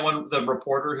about the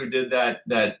reporter who did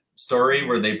that story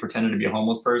where they pretended to be a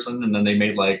homeless person, and then they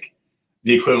made like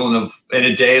the equivalent of, in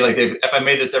a day, like if I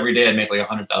made this every day, I'd make like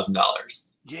 $100,000.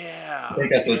 Yeah. I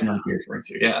think that's what you're referring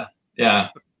to. Yeah. Yeah.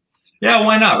 Yeah.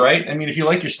 Why not? Right. I mean, if you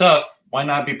like your stuff, why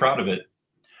not be proud of it?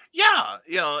 Yeah.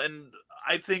 And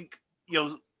I think,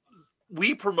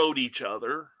 we promote each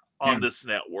other on this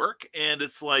network, and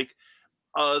it's like,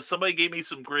 somebody gave me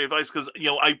some great advice because,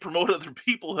 I promote other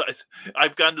people.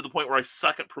 I've gotten to the point where I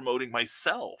suck at promoting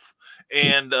myself.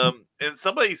 And and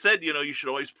somebody said, you should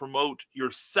always promote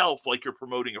yourself like you're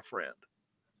promoting a friend.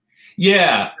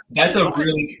 Yeah, that's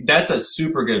a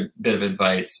super good bit of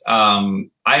advice. I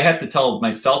have to tell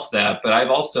myself that, but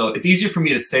it's easier for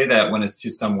me to say that when it's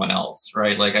to someone else,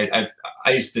 right? Like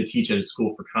I used to teach at a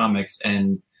school for comics,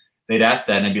 and they'd ask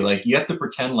that, and I'd be like, you have to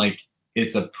pretend like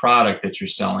it's a product that you're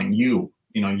selling. You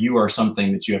know, you are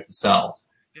something that you have to sell.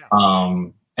 Yeah.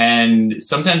 And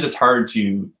sometimes it's hard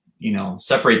to, you know,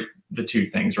 separate the two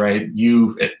things, right?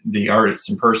 You, the artist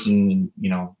in person, you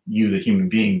know, you, the human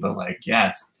being, but like,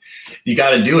 yeah, you got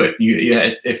to do it.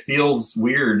 It feels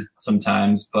weird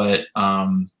sometimes, but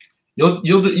you'll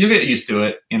get used to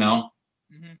it, you know?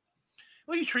 Mm-hmm.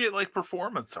 Well, you treat it like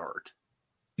performance art.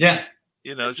 Yeah.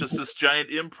 You know, it's just this giant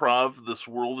improv. This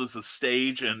world is a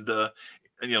stage, and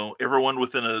you know, everyone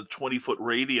within a 20-foot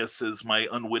radius is my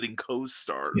unwitting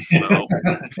co-stars. So,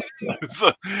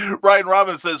 so Brian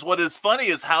Robbins says, what is funny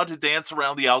is how to dance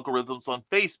around the algorithms on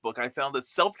Facebook. I found that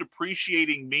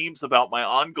self-depreciating memes about my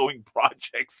ongoing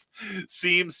projects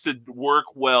seems to work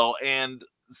well. And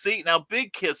see, now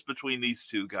big kiss between these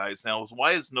two guys. Now,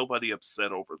 why is nobody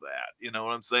upset over that? You know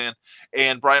what I'm saying?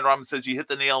 And Brian Robbins says, you hit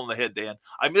the nail on the head, Dan.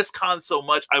 I miss Con so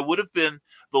much. I would have been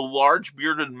the large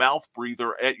bearded mouth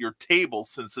breather at your table,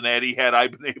 Cincinnati, had I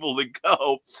been able to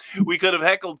go. We could have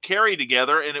heckled Carrie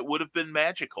together and it would have been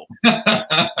magical.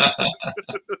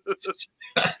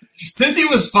 Since he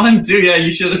was fun too, yeah,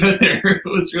 you should have been there.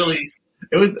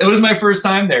 It was my first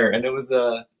time there, and I was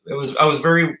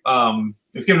very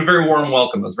it's given a very warm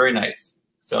welcome. It was very nice.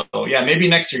 So yeah, maybe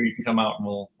next year you can come out and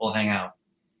we'll hang out.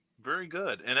 Very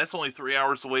good. And that's only 3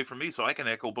 hours away from me, so I can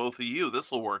echo both of you.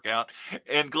 This will work out.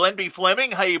 And Glenn B.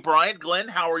 Fleming, hey, Brian. Glenn,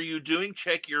 how are you doing?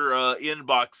 Check your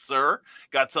inbox, sir.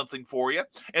 Got something for you.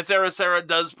 And Sarah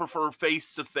does prefer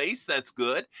face-to-face. That's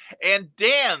good. And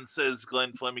Dan says,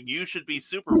 Glenn Fleming, you should be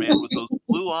Superman with those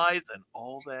blue eyes and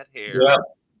all that hair.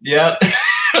 Yeah.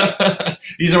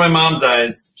 These are my mom's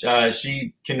eyes.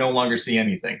 She can no longer see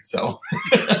anything, so.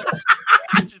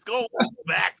 She's going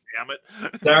back, damn it.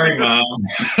 Sorry, Mom.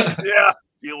 Yeah,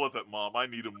 deal with it, Mom. I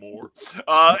need him more.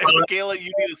 And Michaela,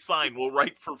 you need a sign. We'll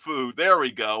write for food. There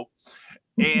we go.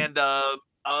 And now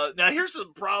here's the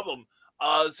problem.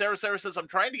 Sarah says, I'm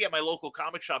trying to get my local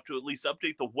comic shop to at least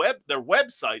update their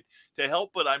website to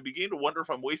help, but I'm beginning to wonder if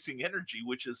I'm wasting energy,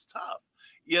 which is tough.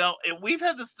 You know, and we've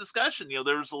had this discussion, you know,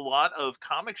 there's a lot of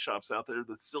comic shops out there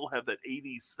that still have that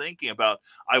 80s thinking about,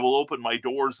 I will open my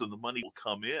doors and the money will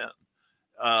come in.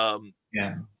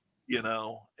 Yeah. You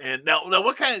know, and now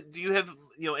what do you have,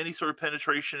 you know, any sort of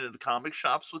penetration into comic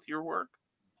shops with your work?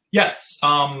 Yes,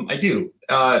 I do.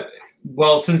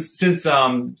 Well, since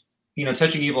you know,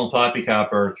 Touching Evil and Floppy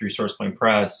Cop are through Source Point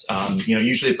Press, you know,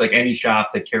 usually it's like any shop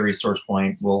that carries Source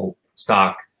Point will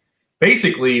stock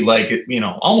basically, like, you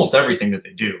know, almost everything that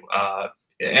they do.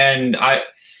 And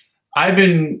I've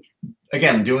been,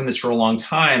 again, doing this for a long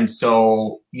time.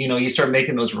 So, you know, you start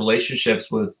making those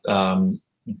relationships with,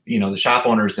 you know, the shop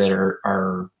owners that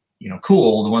are, you know,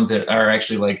 cool, the ones that are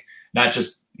actually like, not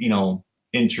just, you know,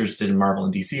 interested in Marvel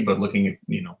and DC, but looking at,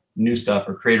 you know, new stuff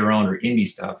or creator owned or indie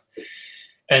stuff.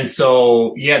 And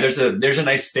so, yeah, there's a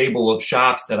nice stable of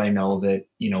shops that I know that,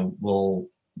 you know, will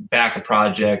back a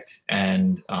project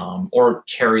and, or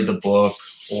carry the book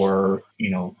or, you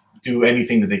know, do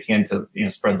anything that they can to, you know,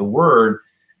 spread the word.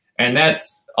 And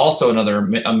that's also another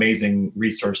amazing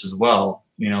resource as well.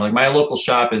 You know, like my local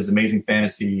shop is Amazing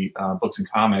Fantasy Books and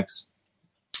Comics.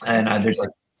 And there's like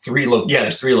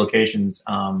there's 3 locations.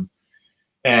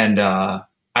 And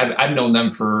I've known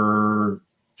them for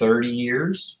 30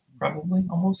 years, probably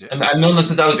almost. And I've known them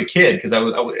since I was a kid because I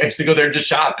used to go there and just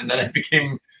shop, and then I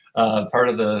became part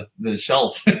of the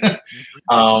shelf.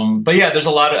 But yeah, there's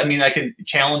a lot of, I mean,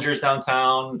 Challengers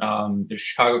downtown, there's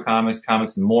Chicago Comics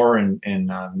and more in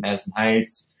Madison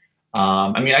Heights.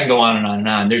 I mean, I can go on and on and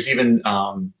on. There's even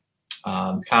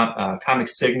Comic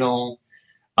Signal.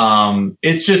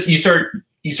 It's just, you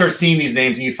start seeing these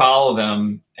names and you follow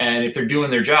them. And if they're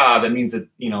doing their job, that means that,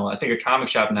 you know, I think a comic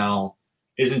shop now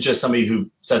isn't just somebody who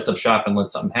sets up shop and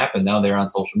lets something happen. Now they're on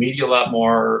social media a lot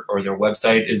more, or their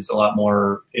website is a lot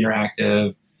more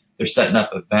interactive. They're setting up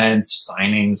events,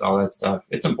 signings, all that stuff.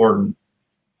 It's important.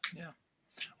 Yeah.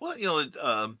 Well, you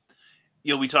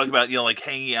know, we talk about, you know, like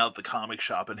hanging out at the comic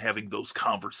shop and having those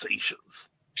conversations.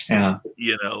 Yeah.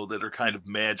 You know, that are kind of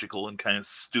magical and kind of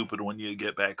stupid when you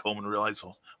get back home and realize,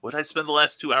 well, what did I spend the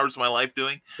last 2 hours of my life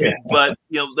doing? Yeah. But,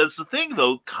 you know, that's the thing,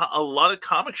 though. A lot of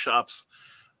comic shops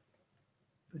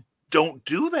don't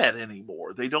do that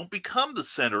anymore. They don't become the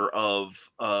center of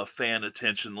fan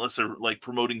attention unless they're like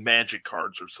promoting magic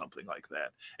cards or something like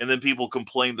that. And then people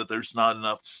complain that there's not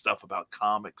enough stuff about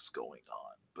comics going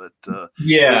on. But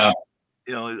yeah.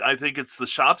 You know, I think it's the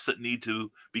shops that need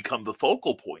to become the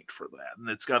focal point for that, and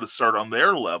it's got to start on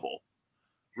their level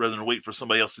rather than wait for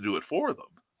somebody else to do it for them.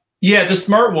 Yeah, the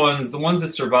smart ones, the ones that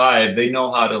survive, they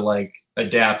know how to like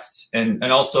adapt and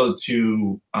also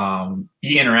to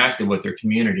be interactive with their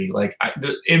community. Like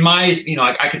in my, you know,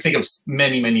 I could think of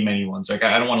many ones. Like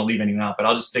I don't want to leave anyone out, but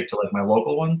I'll just stick to like my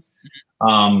local ones.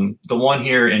 The one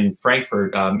here in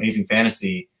Frankfurt, Amazing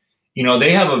Fantasy, you know,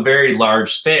 they have a very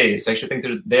large space. I actually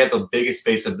think they have the biggest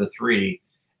space of the three.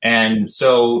 And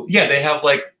so, yeah, they have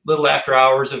like little after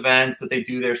hours events that they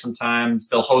do there sometimes.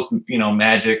 They'll host, you know,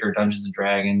 Magic or Dungeons and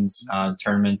Dragons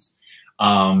tournaments.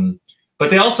 But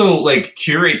they also like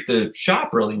curate the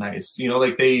shop really nice. You know,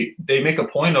 like they make a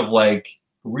point of like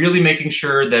really making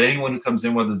sure that anyone who comes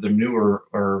in, whether they're new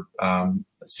or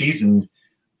seasoned,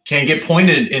 can get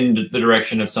pointed in the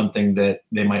direction of something that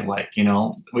they might like, you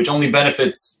know, which only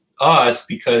benefits us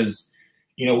because,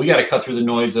 you know, we got to cut through the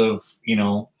noise of, you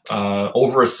know,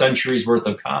 over a century's worth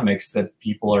of comics that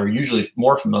people are usually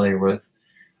more familiar with.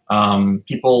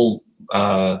 People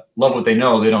love what they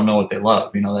know. They don't know what they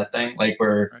love. You know, that thing like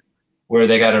where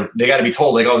they gotta be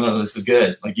told like, oh no, this is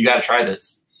good. Like you gotta try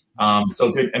this.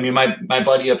 So good. I mean, my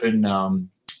buddy up in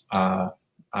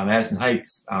Madison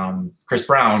Heights, Chris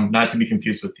Brown, not to be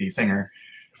confused with the singer.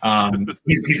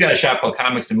 He's got a shop called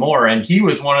Comics and More, and he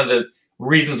was one of the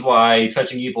reasons why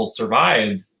Touching Evil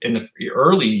survived in the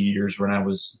early years when I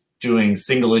was doing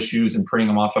single issues and printing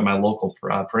them off at my local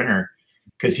printer,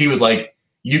 because he was like,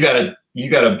 you gotta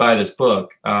buy this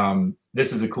book.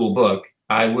 This is a cool book.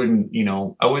 I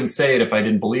wouldn't say it if I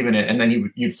didn't believe in it. And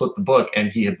then you'd flip the book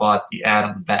and he had bought the ad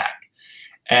on the back.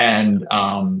 And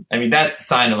I mean, that's the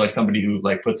sign of like somebody who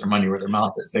like puts their money where their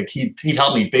mouth is. Like he'd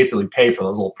help me basically pay for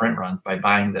those little print runs by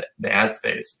buying the ad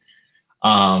space.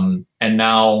 And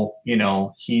now, you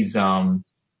know, he's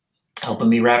helping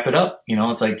me wrap it up. You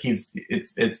know, it's like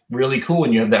it's really cool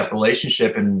when you have that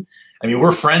relationship. And I mean,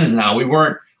 we're friends now. We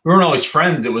weren't always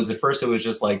friends. It was at first, it was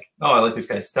just like, oh, I like this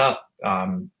guy's stuff.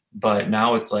 But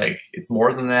now it's like, it's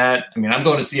more than that. I mean, I'm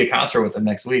going to see a concert with him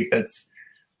next week. That's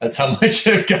how much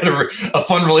I've got a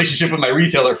fun relationship with my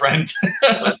retailer friends.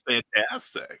 That's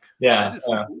fantastic. Yeah. That is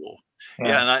cool.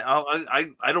 Yeah,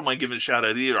 and I don't mind giving a shout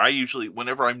out either. I usually,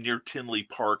 whenever I'm near Tinley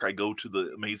Park, I go to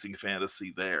the Amazing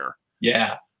Fantasy there.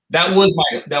 Yeah, that was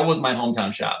my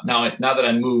hometown shop. Now that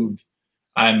I moved,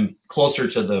 I'm closer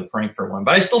to the Frankfurt one,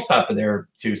 but I still stop there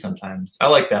too sometimes. I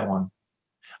like that one.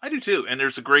 I do too, and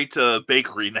there's a great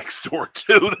bakery next door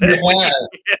too. Yeah,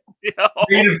 you know?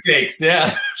 Creative Cakes.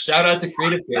 Yeah, shout out to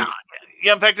Creative Cakes.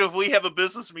 Yeah, in fact, if we have a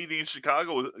business meeting in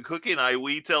Chicago, Cookie and I,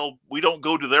 we don't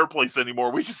go to their place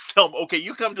anymore. We just tell them, okay,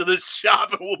 you come to this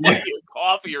shop and we'll buy you a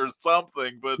coffee or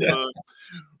something. But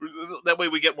that way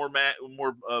we get more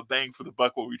bang for the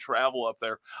buck when we travel up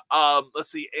there.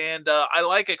 Let's see. And I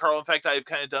like it, Carl. In fact, I've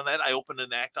kind of done that. I opened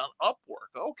an act on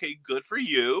Upwork. Okay, good for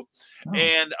you. Oh.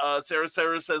 And Sarah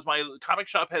says, my comic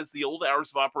shop has the old hours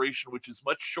of operation, which is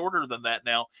much shorter than that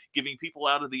now, giving people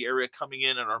out of the area coming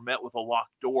in and are met with a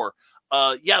locked door.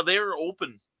 Yeah, they're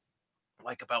open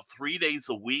like about 3 days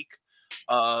a week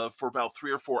for about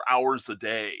 3 or 4 hours a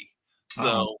day.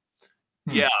 So,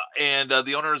 yeah. And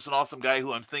the owner is an awesome guy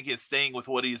who I'm thinking is staying with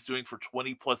what he is doing for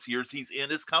 20 plus years. He's in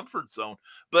his comfort zone.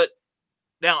 But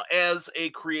now, as a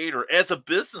creator, as a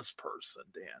business person,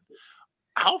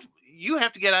 Dan, you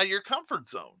have to get out of your comfort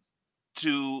zone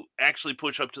to actually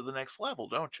push up to the next level,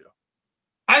 don't you?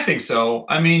 I think so.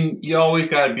 I mean, you always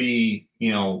got to be,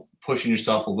 you know, pushing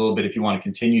yourself a little bit if you want to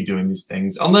continue doing these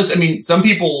things. Unless, I mean, some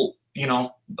people, you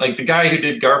know, like the guy who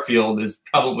did Garfield is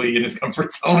probably in his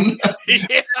comfort zone.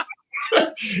 Yeah.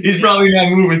 He's probably not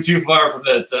moving too far from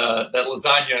that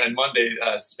lasagna and Monday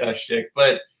shtick.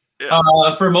 But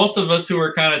for most of us who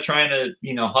are kind of trying to,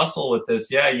 you know, hustle with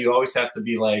this, yeah, you always have to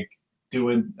be like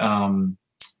doing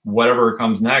whatever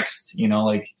comes next, you know,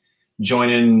 like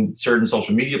joining certain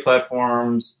social media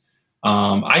platforms.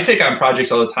 I take on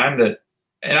projects all the time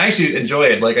and I actually enjoy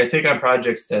it. Like I take on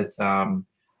projects that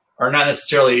are not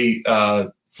necessarily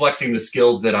flexing the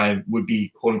skills that I would be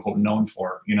quote unquote known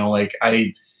for. You know, like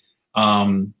I've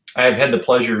had the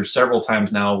pleasure several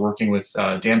times now working with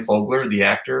Dan Fogler, the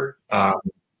actor.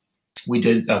 We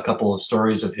did a couple of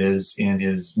stories of his in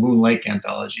his Moon Lake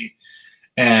anthology,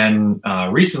 and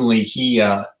recently he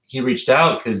reached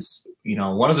out because, you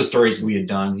know, one of the stories we had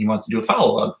done, he wants to do a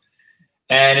follow up,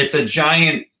 and it's a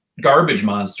giant garbage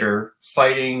monster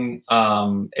fighting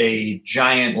a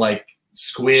giant like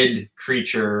squid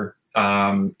creature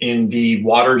in the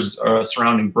waters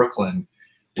surrounding Brooklyn,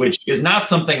 which is not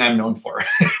something I'm known for.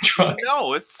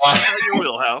 No, it's not your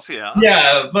wheelhouse, yeah.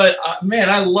 Yeah, but man,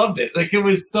 I loved it. Like, it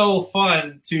was so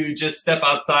fun to just step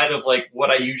outside of like what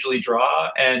I usually draw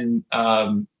and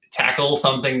tackle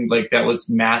something like that was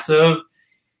massive.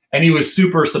 And he was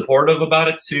super supportive about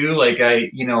it too. Like,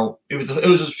 it was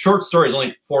a short story. It was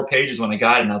only 4 pages when I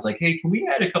got it, and I was like, hey, can we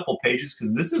add a couple pages,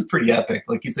 because this is pretty epic.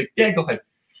 Like, he's like, yeah, go ahead.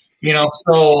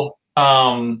 So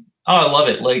oh, I love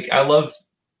it. Like, I love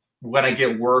when I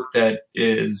get work that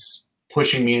is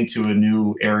pushing me into a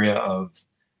new area of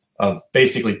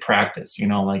basically practice.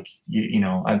 Like,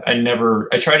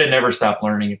 I try to never stop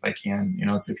learning if I can.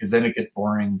 It's because then it gets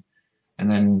boring, and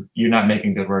then you're not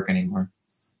making good work anymore.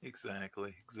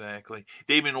 Exactly.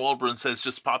 Damien Waldron says,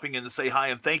 just popping in to say hi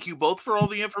and thank you both for all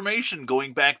the information.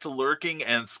 Going back to lurking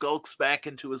and skulks back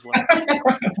into his lap.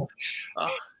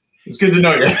 It's good to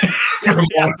know you.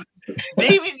 Yeah.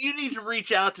 Damien, you need to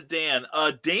reach out to Dan.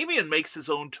 Damien makes his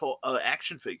own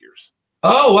action figures.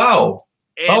 Oh, wow.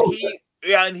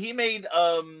 And he made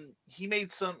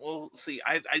some. Well, see,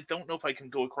 I don't know if I can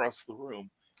go across the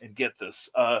room and get this.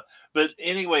 But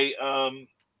anyway,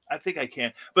 I think I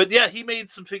can. But yeah, he made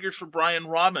some figures for Brian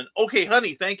Rodman. Okay,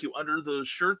 honey, thank you. Under the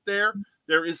shirt there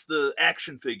is the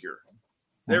action figure.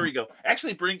 There we go.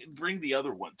 Actually, bring the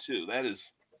other one too. That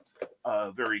is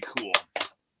very cool.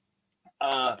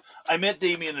 I met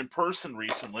Damien in person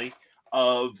recently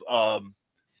of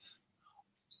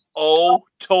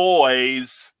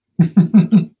Toys.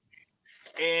 And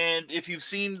if you've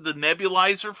seen the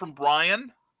nebulizer from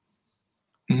Brian.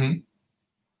 Mm-hmm.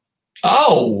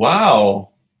 Oh, wow.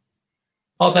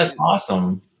 Oh, that's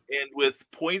awesome. And with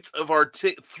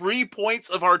 3 points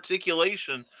of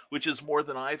articulation, which is more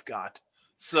than I've got.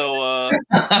 So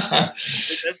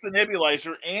that's the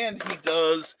nebulizer, and he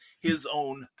does his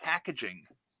own packaging.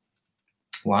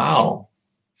 Wow.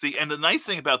 See, and the nice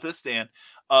thing about this, Dan,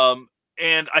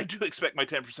 and I do expect my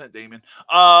 10%, Damien.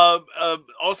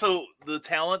 Also, the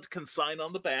talent can sign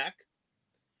on the back.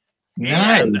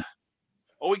 Nice. And,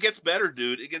 it gets better,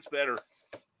 dude. It gets better.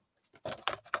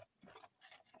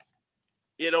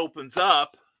 It opens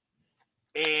up,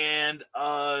 and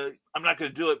I'm not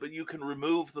going to do it, but you can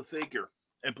remove the figure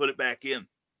and put it back in.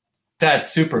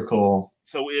 That's super cool.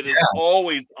 So it is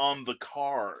always on the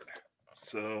card.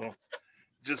 So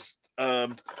just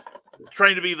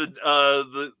trying to be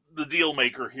the deal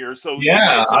maker here. So you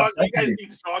guys need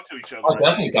to talk to each other. I'll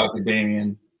definitely talk to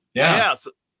Damien. Yeah.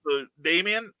 So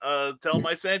Damien, tell him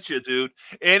I sent you, dude.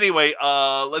 Anyway,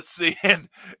 let's see, and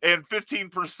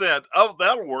 15%. Oh,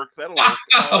 that'll work. Wow.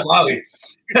 I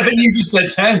think you just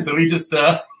said 10, so he just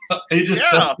gave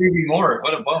me more.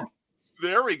 What a bump.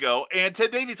 There we go. And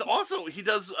Ted Davies also, he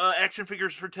does action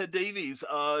figures for Ted Davies.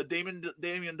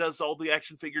 Damien does all the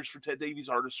action figures for Ted Davies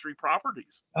Artistry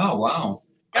Properties. Oh, wow.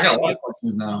 I got a lot of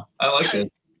questions now. I like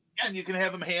it. Yeah, and you can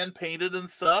have them hand painted and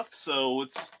stuff. So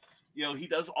it's, he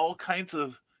does all kinds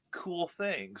of cool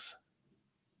things.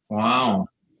 Wow.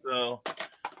 So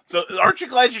aren't you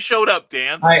glad you showed up,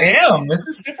 Dan? I am. This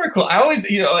is super cool. I always,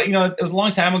 it was a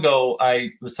long time ago. I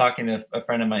was talking to a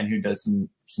friend of mine who does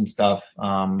some stuff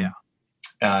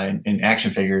in action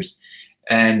figures,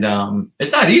 and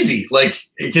it's not easy. Like,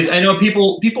 because I know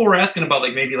people were asking about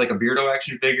like maybe like a Beardo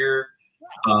action figure,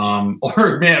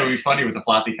 or man, it would be funny with the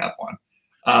Floppy Cop one.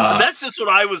 That's just what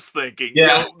I was thinking.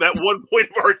 Yeah, that 1 point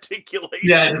of articulation.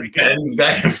 Yeah, just bends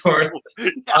back and forth.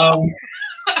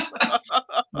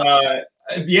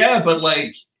 Yeah, but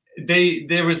like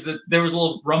there was a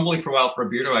little rumbling for a while for a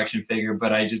Beardo action figure,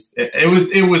 but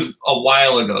it was a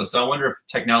while ago. So I wonder if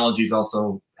technology's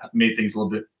also made things a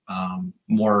little bit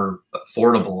more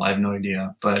affordable. I have no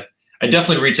idea, but I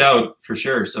definitely reach out for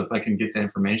sure. So if I can get the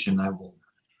information, I will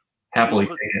happily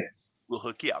take it. We'll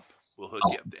hook you up. We'll hook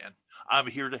you up, Dan. I'm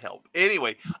here to help.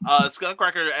 Anyway,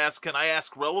 Skunkcracker asks, can I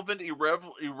ask relevant,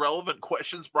 irrelevant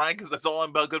questions, Brian? Because that's all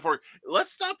I'm about good for.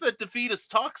 Let's stop that defeatist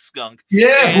talk, Skunk.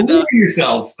 Yeah, believe in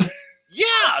yourself.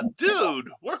 Yeah, dude.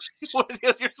 You're supposed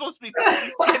to be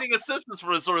getting assistance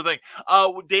for this sort of thing.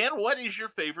 Dan, what is your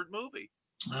favorite movie?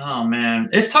 Oh, man.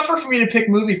 It's tougher for me to pick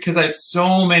movies because I have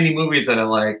so many movies that I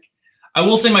like. I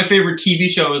will say my favorite TV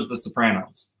show is The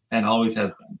Sopranos, and always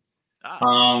has been.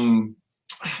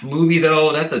 Movie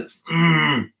though, that's a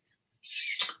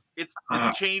it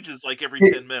changes like every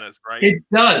 10 minutes, right? It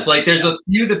does. Like there's a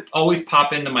few that always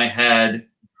pop into my head,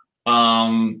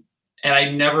 and and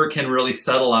I never can really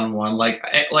settle on one. Like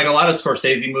a lot of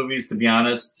Scorsese movies, to be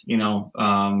honest, you know,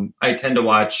 I tend to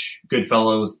watch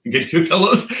Goodfellas. Yes,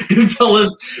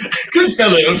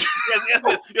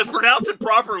 pronounce it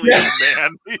properly, man.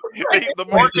 The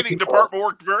marketing department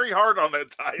worked very hard on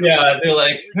that title. Yeah, they're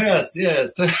like, yes.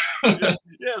 Yes, I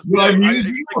expect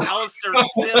Alistair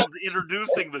Sim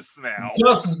introducing this now.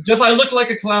 Does I look like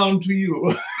a clown to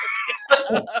you?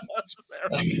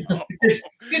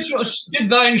 Get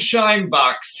thine shine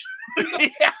box.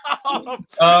 Yeah.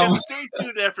 And stay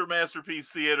tuned after Masterpiece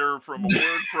Theater from a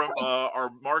word from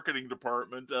our marketing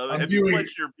department. Have you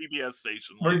pledged your PBS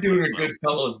station? We're doing a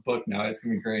Goodfellas book now. It's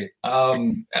gonna be great.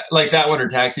 Like that one or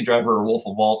Taxi Driver or Wolf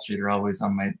of Wall Street are always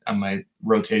on my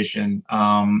rotation.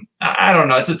 I don't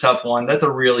know. It's a tough one. That's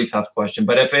a really tough question.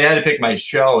 But if I had to pick my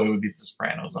show, it would be The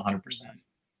Sopranos, 100%.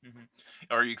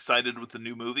 Are you excited with the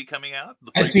new movie coming out?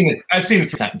 I've seen it 3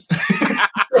 times.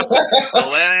 Well,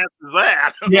 that answers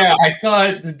that. Yeah, I saw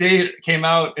it the day it came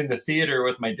out in the theater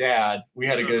with my dad. We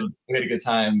had a good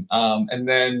time. And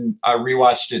then I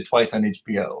rewatched it twice on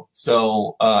HBO.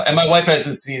 So, and my wife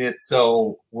hasn't seen it,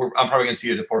 so I'm probably gonna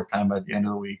see it a 4th time by the end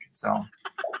of the week. So,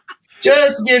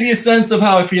 just to give you a sense of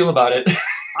how I feel about it.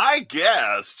 I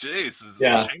guess, jeez, it's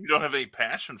a shame you don't have any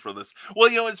passion for this. Well,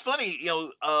 you know, it's funny,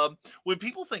 you know, when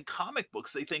people think comic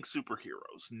books, they think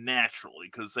superheroes naturally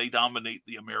because they dominate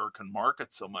the American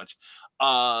market so much.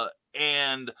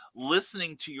 And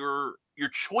listening to your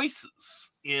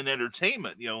choices in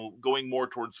entertainment, you know, going more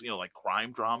towards, you know, like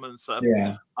crime drama and stuff.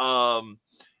 Yeah.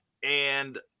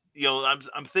 And you know,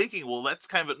 I'm thinking, well, that's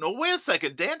kind of no. Wait a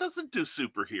second, Dan doesn't do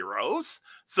superheroes,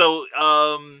 so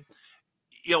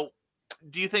you know.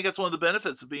 Do you think that's one of the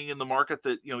benefits of being in the market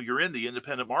that, you know, you're in, the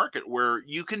independent market, where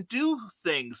you can do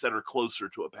things that are closer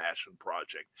to a passion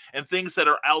project and things that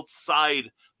are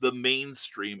outside the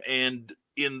mainstream? And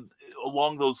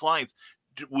along those lines,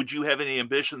 would you have any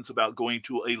ambitions about going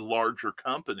to a larger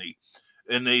company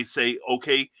and they say,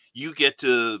 okay, you get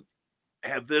to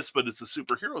have this, but it's a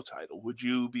superhero title? Would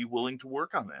you be willing to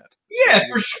work on that? Yeah,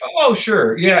 for sure. Oh,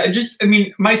 sure. Yeah. I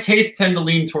mean, my tastes tend to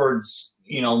lean towards,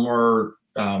 you know, more,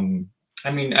 I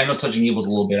mean, I know Touching Evil is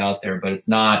a little bit out there, but it's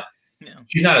not. Yeah.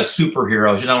 She's not a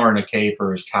superhero. She's not wearing a cape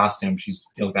or his costume. She's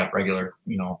still got regular,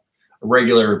 you know, a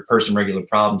regular person, regular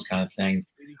problems kind of thing.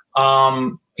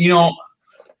 You know,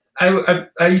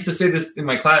 I used to say this in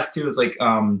my class too. Is like,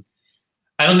 I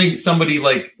don't think somebody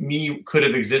like me could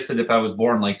have existed if I was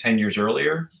born like 10 years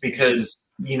earlier,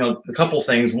 because, you know, a couple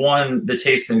things. One, the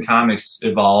taste in comics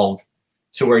evolved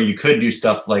to where you could do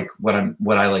stuff like what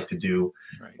I like to do.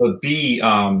 Right. But B,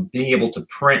 being able to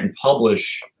print and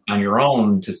publish on your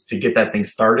own just to get that thing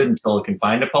started until it can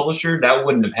find a publisher, that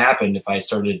wouldn't have happened if I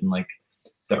started in like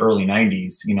the early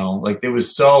 90s. You know, like it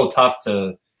was so tough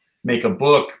to make a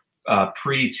book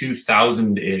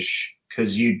pre-2000-ish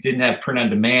because you didn't have print on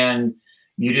demand.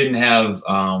 You didn't have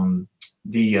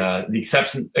the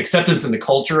acceptance in the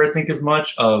culture, I think, as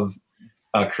much of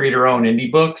creator-owned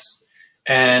indie books.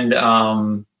 And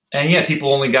yeah,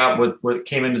 people only got what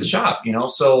came into the shop, you know?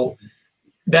 So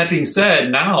that being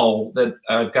said, now that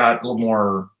I've got a little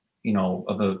more, you know,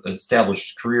 of an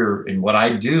established career in what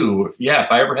I do, if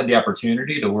I ever had the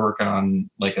opportunity to work on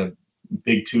like a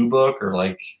big 2 book or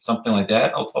like something like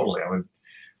that, oh, totally.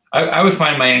 I would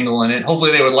find my angle in it.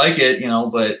 Hopefully they would like it, you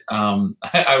know, but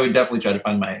I would definitely try to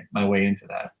find my way into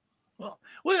that.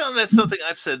 Well, and that's something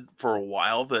I've said for a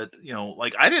while, that, you know,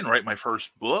 like I didn't write my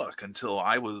first book until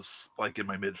I was like in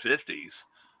my mid 50s,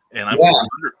 and I'm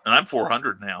 400, and I'm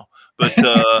 400 now. But,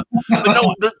 but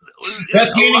no, the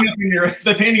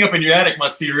painting up in your attic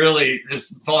must be really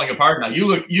just falling apart now. You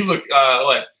look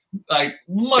what, like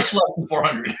much less than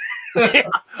 400. Yeah,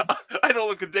 I don't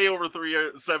look a day over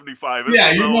 375.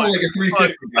 Yeah, you're more like a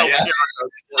 350. Yeah.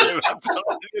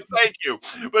 Thank you,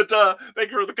 but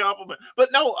thank you for the compliment.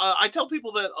 But no, I tell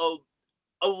people that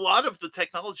a lot of the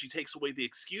technology takes away the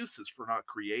excuses for not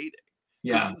creating.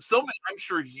 Yeah. So many, I'm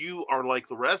sure you are like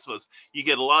the rest of us. You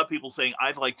get a lot of people saying,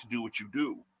 "I'd like to do what you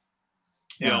do,"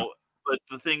 you know. But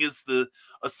the thing is,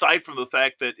 aside from the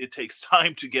fact that it takes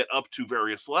time to get up to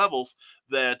various levels,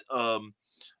 that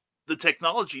the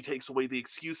technology takes away the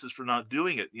excuses for not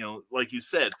doing it. You know, like you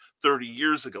said, 30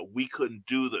 years ago, we couldn't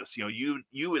do this. You know,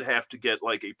 you would have to get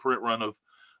like a print run of,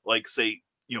 like, say,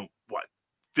 you know, what,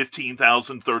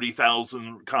 15,000,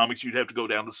 30,000 comics. You'd have to go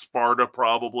down to Sparta,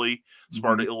 probably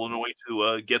Sparta, Illinois,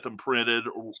 to get them printed,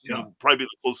 or, you know, probably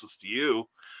the closest to you.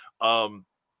 And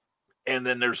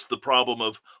then there's the problem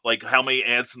of like, how many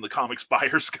ads in the Comics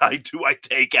Buyer's Guide do I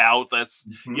take out? That's,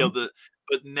 you know, but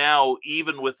now,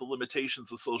 even with the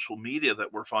limitations of social media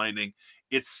that we're finding,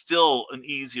 it's still an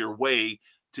easier way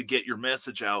to get your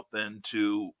message out than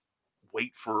to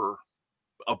wait for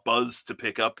a buzz to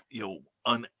pick up, you know,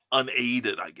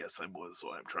 unaided, I guess was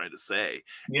what I'm trying to say.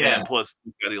 Yeah. And plus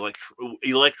we've got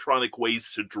electronic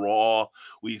ways to draw.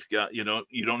 We've got, you know,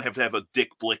 you don't have to have a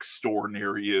Dick Blick store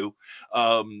near you.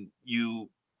 You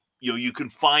can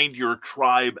find your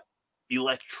tribe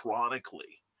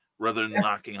electronically rather than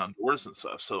knocking on doors and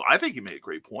stuff. So I think you made a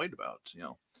great point about, you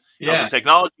know, how the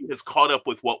technology has caught up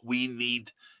with what we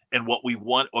need and what we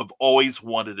want, have always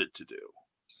wanted it to do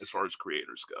as far as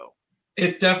creators go.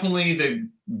 It's definitely the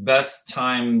best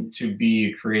time to be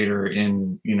a creator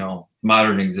in, you know,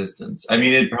 modern existence. I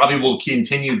mean, it probably will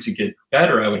continue to get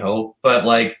better, I would hope, but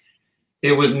like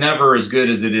it was never as good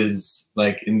as it is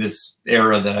like in this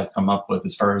era that I've come up with,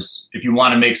 as far as if you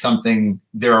want to make something,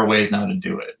 there are ways now to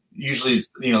do it. Usually,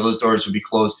 you know, those doors would be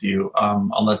closed to you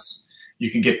unless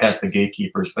you can get past the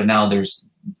gatekeepers, but now there's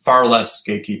far less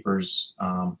gatekeepers.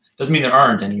 Doesn't mean there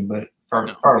aren't any, but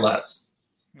far less.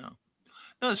 No,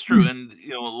 that's true. And,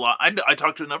 you know, I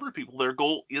talked to a number of people. Their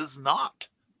goal is not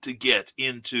to get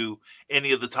into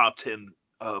any of the top 10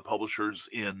 publishers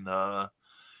in the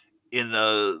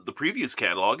previous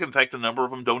catalog. In fact, a number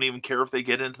of them don't even care if they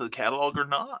get into the catalog or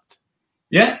not.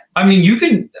 Yeah. I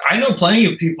mean, I know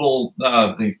plenty of people,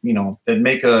 you know, that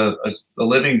make a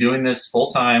living doing this full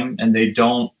time, and they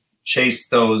don't chase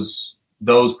those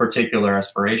particular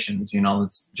aspirations. You know,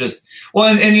 it's just, well,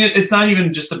 and it's not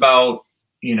even just about,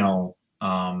 you know,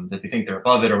 that they think they're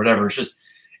above it or whatever.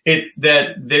 It's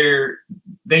that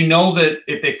they know that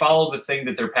if they follow the thing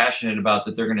that they're passionate about,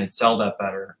 that they're going to sell that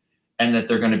better, and that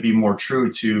they're going to be more true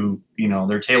to, you know,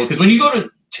 their table. Because when you go to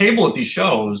table at these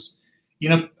shows, you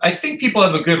know, I think people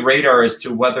have a good radar as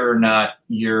to whether or not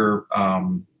you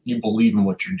believe in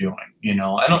what you're doing. You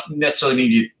know, I don't necessarily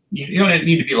need you don't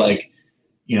need to be like,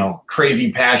 you know,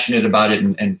 crazy passionate about it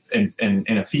and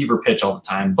in a fever pitch all the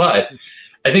time. But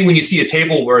I think when you see a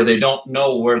table where they don't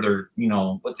know where they're, you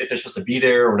know, if they're supposed to be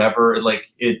there or whatever, like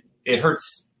it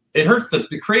hurts. It hurts the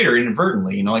creator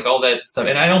inadvertently, you know, like all that stuff.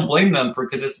 And I don't blame them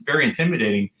because it's very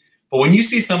intimidating. But when you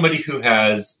see somebody who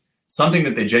has something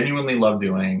that they genuinely love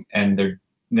doing, and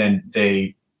then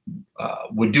they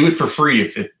would do it for free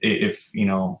if you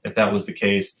know, if that was the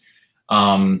case,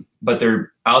 but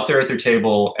they're out there at their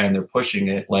table and they're pushing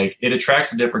it, like it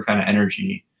attracts a different kind of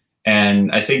energy.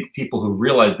 And I think people who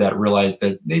realize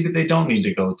that maybe they don't need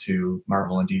to go to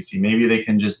Marvel and DC. Maybe they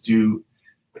can just do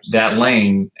that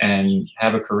lane and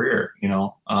have a career, you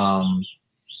know. I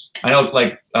know,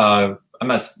 like, I'm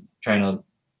not trying to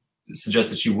suggest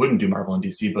that she wouldn't do Marvel and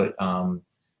DC,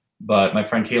 but my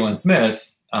friend Kaylin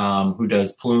Smith, who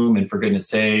does Plume and For Goodness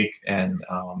Sake and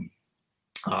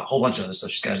a whole bunch of other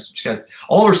stuff. She's got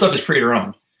all of her stuff is creator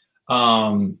owned.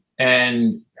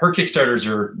 And her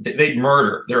Kickstarters they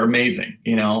murder. They're amazing,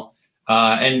 you know.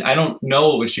 And I don't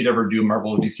know if she'd ever do a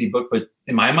Marvel or DC book, but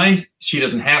in my mind, she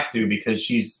doesn't have to, because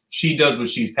she does what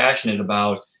she's passionate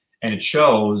about, and it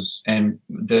shows. And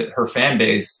her fan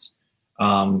base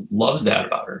loves that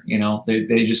about her. You know,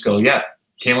 they just go, yeah,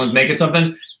 Kaylin's making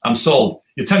something. I'm sold.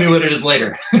 You tell me what it is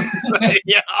later.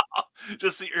 Yeah,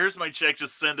 just here's my check.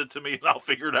 Just send it to me, and I'll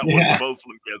figure it out when the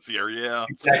postman gets here. Yeah,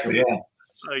 exactly. Yeah.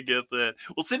 I get that.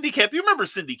 Well, Cindy Cap, you remember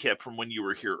Cindy Cap from when you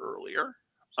were here earlier?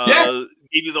 Yeah.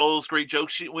 Gave you all those great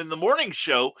jokes. When the morning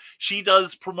show, she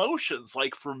does promotions.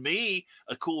 Like for me,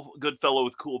 a good fellow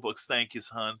with cool books. Thank you,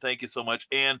 son. Thank you so much.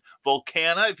 And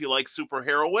Volcana, if you like super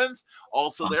heroines,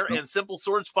 also there. And Simple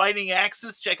Swords Fighting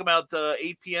Axes. Check them out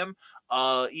 8 p.m.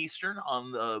 Eastern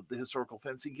on the Historical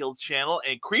Fencing Guild channel.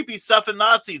 And Creepy Stuff and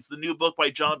Nazis, the new book by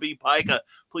John B. Pica.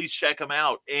 Please check them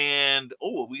out. And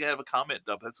we have a comment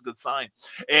up. That's a good sign.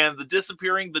 And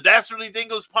the Dastardly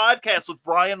Dingoes podcast with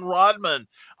Brian Rodman.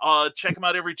 Check them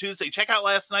out every Tuesday. Check out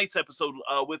last night's episode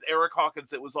with Eric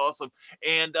Hawkins. It was awesome.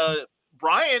 And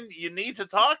Brian, you need to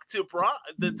talk to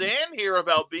Dan here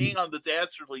about being on the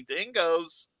Dastardly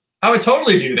Dingoes. I would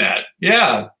totally do that.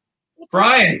 Yeah.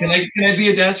 Brian, can I be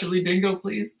a Dastardly Dingo,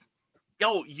 please?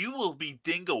 Yo, you will be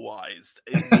dingoized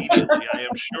immediately. I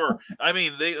am sure. I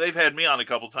mean, they've had me on a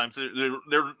couple times.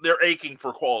 They're aching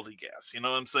for quality guests. You know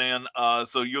what I'm saying?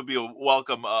 So you'll be a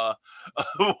welcome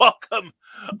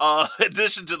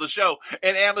addition to the show.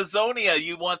 And Amazonia,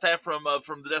 you want that from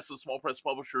the Desk of Small Press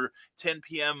Publisher, 10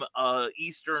 p.m.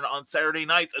 Eastern on Saturday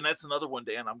nights, and that's another one,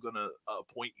 Dan, I'm going to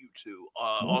point you to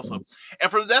also. And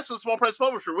for the Desk of Small Press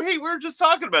Publisher, hey, we were just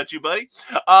talking about you, buddy.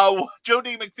 Joe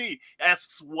D. McPhee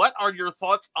asks, what are your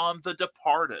thoughts on The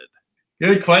Departed?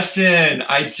 Good question.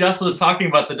 I just was talking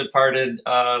about The Departed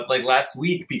like last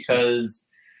week, because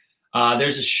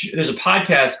there's a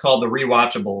podcast called The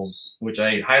Rewatchables, which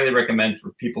I highly recommend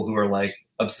for people who are like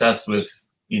obsessed with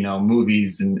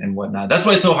movies and whatnot. That's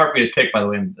why it's so hard for me to pick, by the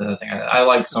way. The thing I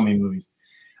like so many movies.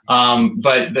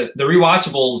 But the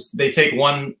rewatchables, they take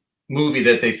one movie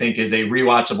that they think is a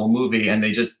rewatchable movie and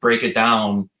they just break it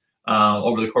down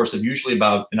over the course of usually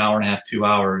about an hour and a half, 2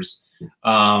 hours.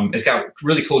 It's got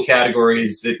really cool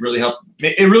categories. It really helped.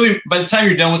 It really, by the time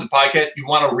you're done with the podcast, you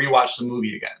want to rewatch the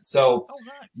movie again. So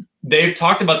nice. They've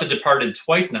talked about The Departed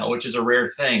twice now, which is a rare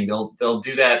thing. They'll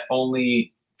do that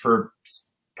only for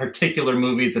particular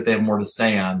movies that they have more to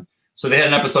say on. So they had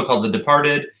an episode called The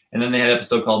Departed, and then they had an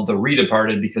episode called The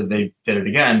Redeparted because they did it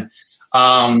again.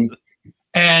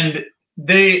 And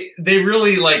they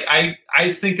really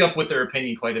I sync up with their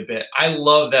opinion quite a bit. I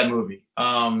love that movie.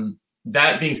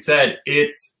 That being said,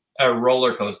 it's a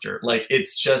roller coaster. Like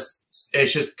it's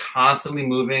just constantly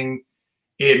moving.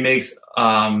 It makes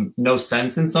no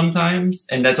sense in sometimes,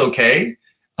 and that's okay.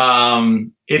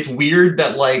 It's weird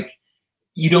that like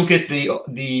you don't get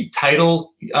the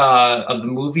title of the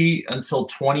movie until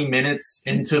 20 minutes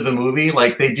into the movie.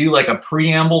 Like they do like a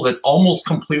preamble that's almost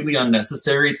completely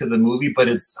unnecessary to the movie, but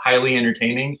is highly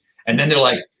entertaining. And then they're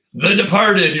like, The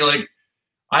Departed. And you're like,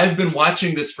 I've been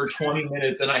watching this for 20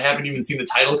 minutes and I haven't even seen the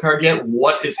title card yet.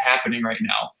 What is happening right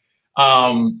now?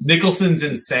 Nicholson's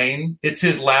insane. It's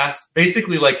his last,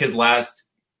 basically like his last,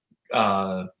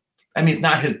 I mean, it's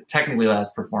not his technically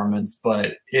last performance,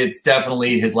 but it's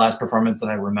definitely his last performance that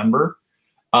I remember.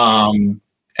 And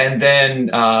then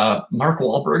Mark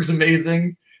Wahlberg's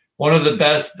amazing. One of the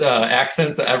best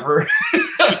accents ever.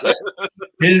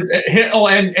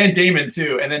 And Damon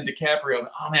too. And then DiCaprio.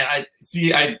 Oh man, I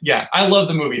love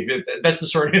the movie. That's the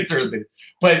short answer.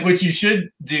 But what you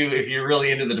should do if you're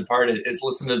really into The Departed is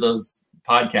listen to those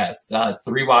podcasts. It's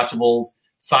the rewatchables.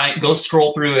 Go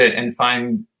scroll through it and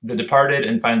find The Departed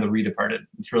and find The Redeparted.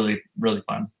 It's really, really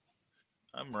fun.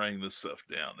 I'm writing this stuff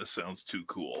down. This sounds too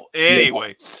cool.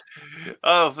 Anyway,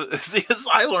 see,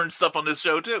 I learned stuff on this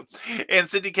show too. And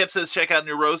Cindy Kep says, check out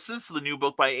Neurosis, the new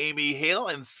book by Amy Hale,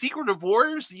 and Secret of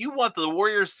Warriors. You want the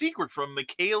Warrior's Secret from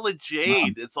Michaela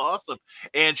Jade. Wow. It's awesome.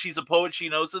 And she's a poet. She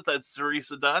knows it. That's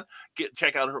Teresa Dunn.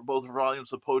 Check out both her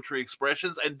volumes of Poetry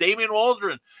Expressions. And Damien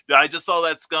Waldron. I just saw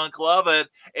that skunk. Love it.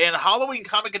 And Halloween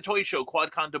Comic and Toy Show,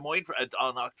 QuadCon Des Moines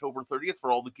on October 30th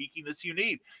for all the geekiness you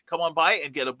need. Come on by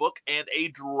and get a book and a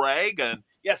dragon.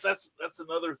 Yes, that's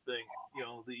another thing.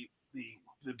 The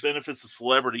benefits of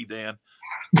celebrity, Dan.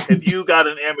 Have you got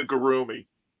an amigurumi?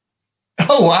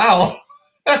 Oh wow.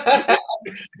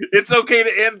 It's okay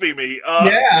to envy me.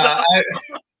 Yeah.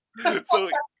 So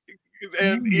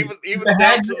and even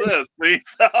down to this,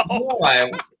 please.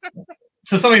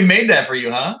 So somebody made that for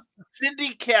you, huh?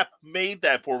 Cindy Kep made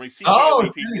that for me. Cindy,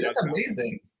 that's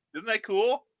amazing. Isn't that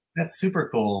cool? That's super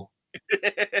cool.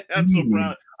 I'm so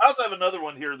proud. I also have another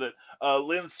one here that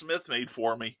Lynn Smith made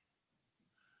for me.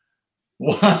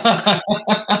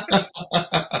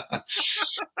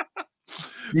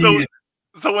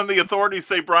 So when the authorities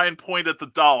say, Brian, point at the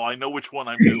doll, I know which one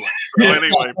I'm doing. So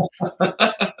anyway.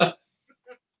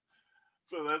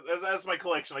 So that's my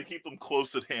collection. I keep them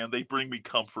close at hand. They bring me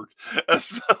comfort.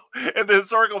 And the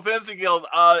Historical Fencing Guild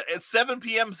at 7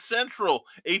 p.m. Central,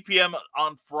 8 p.m.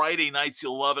 on Friday nights.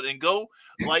 You'll love it. And go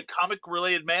like Comic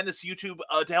Related Madness YouTube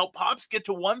to help Pops get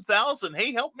to 1,000.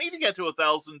 Hey, help me to get to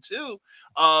 1,000 too.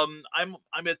 I'm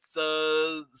at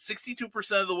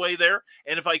 62% of the way there.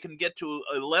 And if I can get to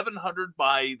 1,100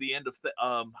 by the end of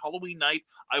Halloween night,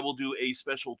 I will do a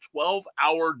special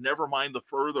 12-hour Never Mind the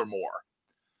Furthermore.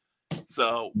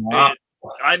 So wow.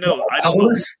 I know.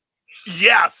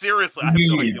 Yeah, seriously, I have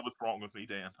no idea what's wrong with me,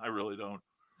 Dan. I really don't.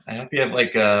 I hope you have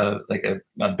like a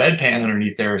bedpan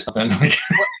underneath there or something.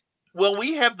 Well,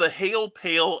 we have the Hail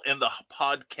Pail and the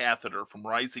Pod Catheter from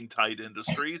Rising Tide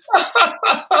Industries.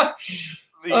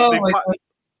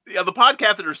 The Pod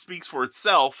Catheter speaks for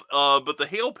itself, but the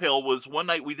Hail Pail was one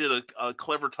night we did a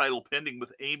clever title pending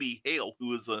with Amy Hale,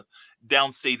 who is a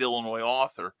downstate Illinois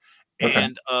author,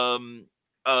 and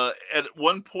at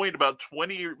one point, about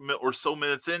 20 or so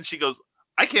minutes in, she goes,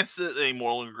 I can't sit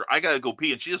anymore longer. I got to go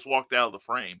pee. And she just walked out of the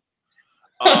frame.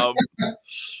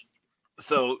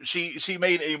 So she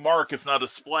made a mark, if not a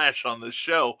splash, on this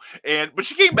show. But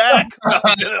she came back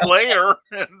a minute later,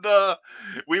 and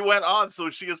we went on.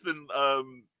 So she has been,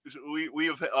 we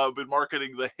have been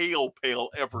marketing the Hail Pail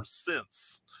ever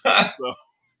since. So,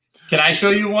 can I show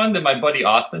you one that my buddy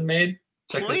Austin made?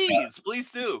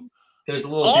 Please do. There's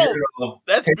a little Beardo.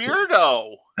 That's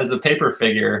Beardo. As a paper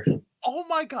figure. Oh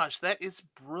my gosh, that is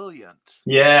brilliant.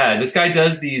 Yeah, this guy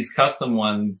does these custom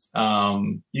ones.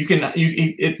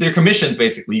 They're commissions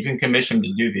basically. You can commission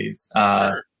to do these.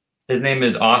 Sure. His name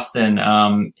is Austin.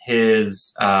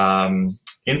 His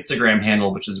Instagram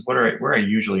handle, which is where I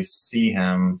usually see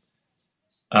him,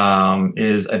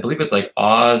 is, I believe it's like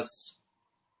Oz.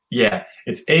 Yeah,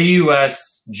 it's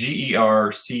AUSGERCO.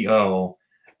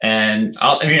 And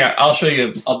I'll show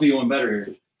you. I'll do you one better.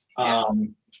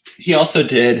 He also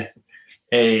did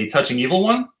a Touching Evil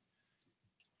one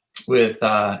with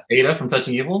Ada from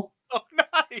Touching Evil. Oh,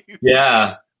 nice.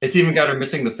 Yeah. It's even got her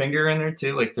missing the finger in there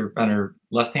too, like on her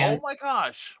left hand. Oh my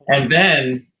gosh. Wow. And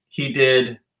then he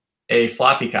did a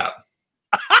Floppy Cop.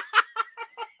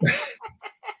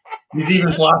 He's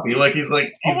even floppy. Look, he's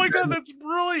like. Oh my God, that's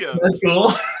brilliant. That's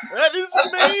cool. That is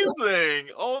amazing.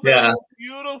 Oh, that's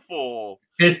beautiful.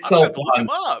 It's so fun. Look him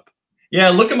up. Yeah,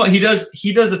 look him up. He does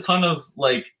a ton of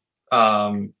like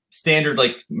standard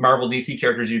like Marvel DC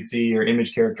characters you'd see or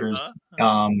Image characters.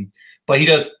 But he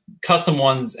does custom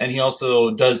ones, and he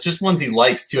also does just ones he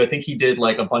likes too. I think he did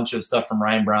like a bunch of stuff from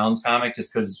Ryan Brown's comic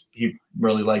just because he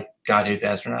really liked God Hates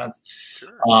Astronauts.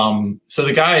 Sure. So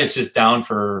the guy is just down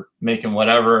for making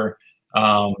whatever.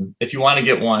 If you want to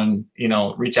get one,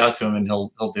 reach out to him and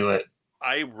he'll do it.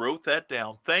 I wrote that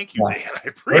down. Thank you, Dan. I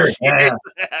appreciate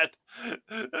that.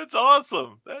 That's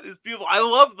awesome. That is beautiful. I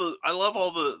love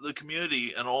all the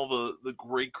community and all the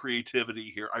great creativity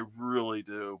here. I really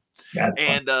do.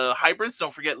 And Hybrids,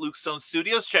 don't forget Luke Stone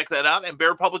Studios. Check that out. And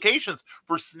Bear Publications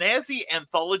for snazzy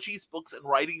anthologies, books, and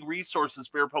writing resources.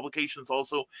 Bear Publications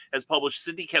also has published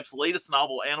Cindy Kep's latest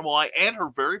novel, Animal Eye, and her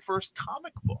very first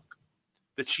comic book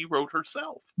that she wrote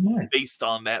herself based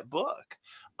on that book.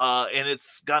 And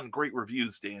it's gotten great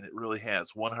reviews, Dan. It really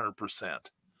has, 100%.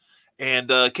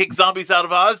 And Kick Zombies Out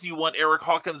of Oz, you want Eric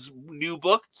Hawkins' new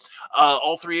book.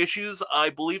 All 3 issues, I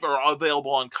believe, are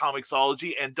available on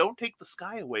Comixology. And Don't Take the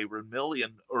Sky Away,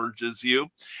 Vermilion urges you.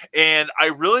 And I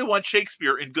really want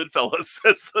Shakespeare in Goodfellas,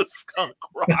 says the Skunk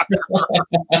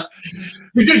Rocker.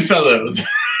 The Goodfellas.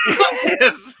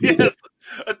 Yes.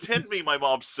 Attend me, my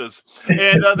mom says.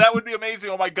 And that would be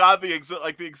amazing. Oh my God, the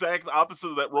exact opposite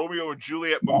of that Romeo and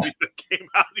Juliet movie that came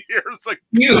out here. It's like,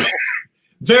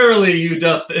 verily you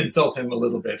doth insult him a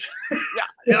little bit. Yeah,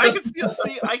 and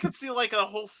I can see like a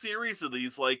whole series of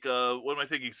these, like what am I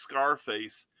thinking?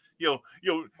 Scarface.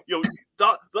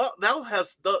 Thou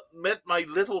hast met my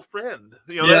little friend.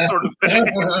 That sort of thing.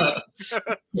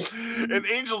 And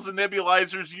Angels and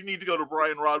Nebulizers, you need to go to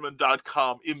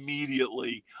brianrodman.com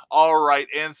immediately. All right.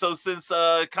 And so since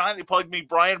kindly plug me,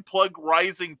 Brian, plug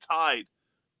Rising Tide.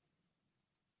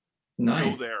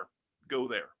 Nice. Go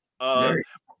there.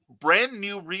 Brand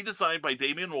new, redesigned by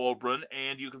Damian Waldron,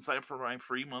 and you can sign up for my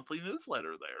free monthly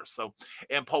newsletter there. So,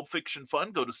 and Pulp Fiction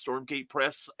Fun, go to Stormgate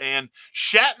Press, and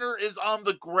Shatner is on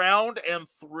the ground and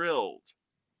thrilled.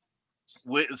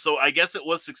 So I guess it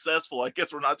was successful. I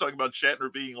guess we're not talking about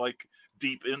Shatner being like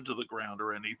deep into the ground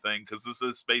or anything, because this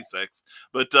is SpaceX.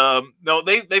 But no,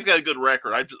 they've got a good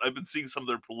record. I've been seeing some of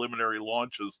their preliminary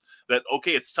launches that,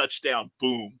 okay, it's touchdown,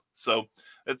 boom. So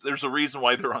there's a reason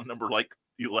why they're on number like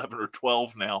 11 or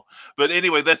 12 now. But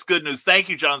anyway, that's good news. Thank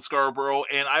you, John Scarborough.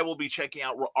 And I will be checking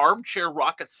out Armchair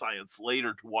Rocket Science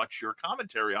later to watch your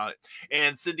commentary on it.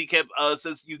 And Cindy Kemp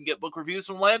says you can get book reviews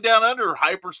from Land Down Under,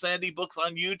 Hyper Sandy Books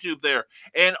on YouTube there.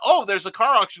 And there's a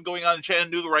car auction going on in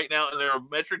Chattanooga right now, and there are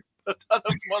a ton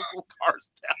of muscle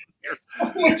cars down here.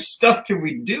 How much stuff can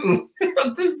we do?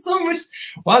 There's so much.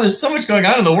 Wow, there's so much going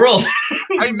on in the world.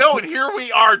 I know, and here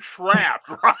we are trapped,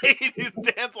 right?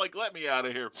 Dan's like, let me out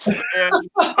of here. And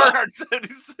Starhard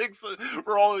 76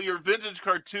 for all of your vintage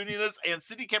cartooniness. And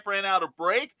Cindy kept ran out of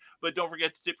break, but don't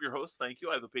forget to tip your host. Thank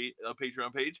you. I have a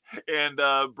Patreon page. And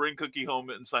bring Cookie home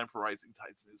and sign for Rising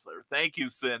Tides newsletter. Thank you,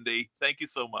 Cindy. Thank you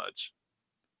so much.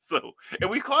 So, and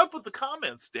we caught up with the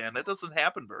comments, Dan. That doesn't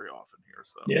happen very often here.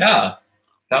 So yeah,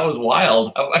 that was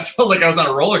wild. I felt like I was on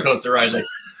a roller coaster ride. Like,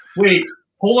 wait,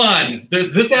 hold on.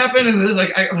 There's this happened, and this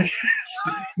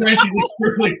there's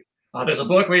a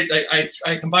book. Wait,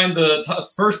 I combined the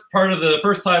first part of the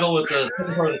first title with the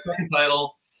second part of the second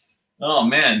title. Oh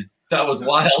man, that was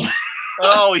wild.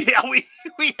 Oh yeah,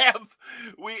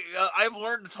 I've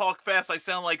learned to talk fast. I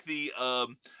sound like the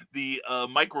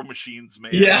Micro Machines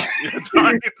man. Yeah.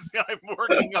 I'm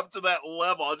working up to that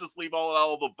level. I'll just leave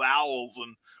all the vowels,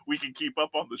 and we can keep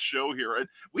up on the show here. And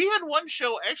we had one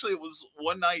show, actually, it was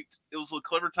one night, it was a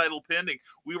clever title pending.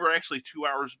 We were actually 2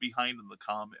 hours behind in the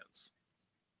comments.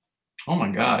 Oh my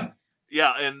God.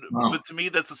 Yeah, and wow. But to me,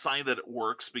 that's a sign that it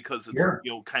works, because it's sure.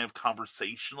 Kind of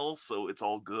conversational, so it's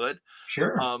all good.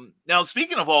 Sure. Now,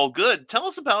 speaking of all good, tell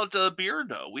us about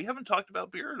Beardo. We haven't talked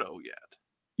about Beardo yet.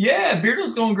 Yeah,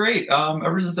 Beardo's going great.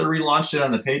 Ever since I relaunched it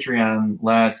on the Patreon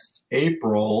last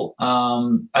April,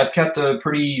 I've kept a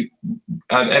very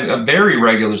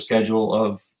regular schedule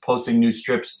of posting new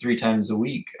strips 3 times a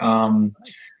week.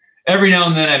 Every now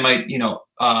and then I might,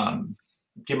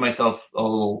 give myself a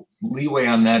little leeway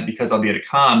on that because I'll be at a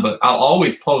con, but I'll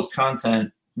always post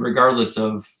content regardless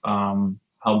of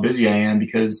how busy I am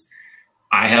because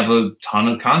I have a ton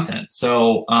of content.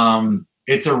 So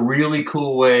it's a really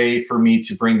cool way for me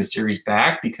to bring the series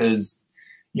back because,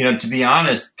 to be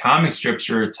honest, comic strips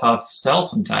are a tough sell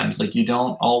sometimes. Like you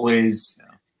don't always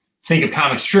think of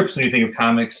comic strips when you think of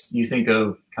comics. You think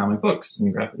of comic books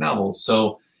and graphic novels.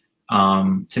 So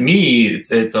to me,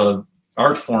 it's a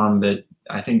art form that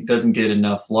I think doesn't get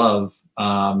enough love.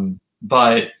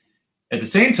 But at the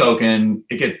same token,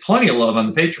 it gets plenty of love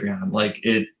on the Patreon. Like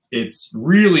it's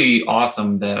really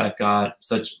awesome that I've got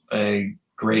such a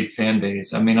great fan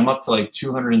base. I mean, I'm up to like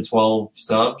 212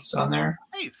 subs on there.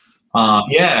 Nice.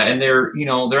 Yeah, and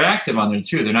they're active on there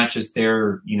too. They're not just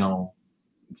there,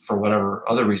 for whatever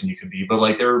other reason you could be, but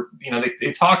like they're,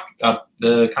 they talk up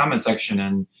the comment section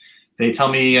and they tell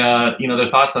me, their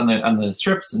thoughts on the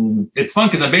strips, and it's fun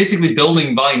because I'm basically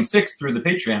building volume 6 through the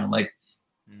Patreon. Like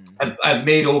I've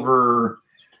made over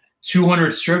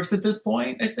 200 strips at this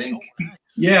point, I think. Oh, nice.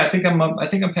 Yeah, I think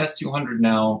I'm past 200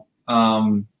 now.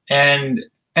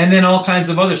 And then all kinds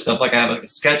of other stuff. Like I have like a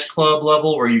sketch club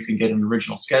level where you can get an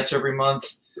original sketch every month.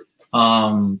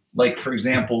 Like for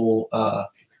example,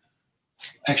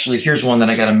 actually here's one that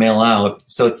I got to mail out.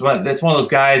 So it's one of those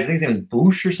guys, I think his name is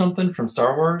Boosh or something from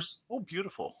Star Wars. Oh,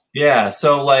 beautiful. Yeah.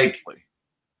 So like,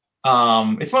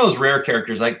 it's one of those rare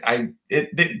characters.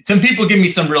 Some people give me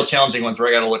some real challenging ones where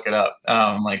I got to look it up.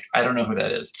 Like I don't know who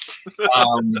that is.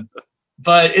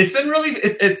 But it's been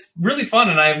it's really fun,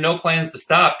 and I have no plans to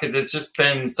stop because it's just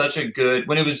been such a good.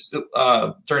 When it was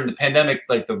during the pandemic,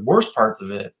 like the worst parts of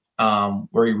it,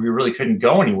 where we really couldn't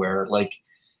go anywhere, like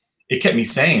it kept me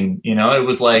sane. It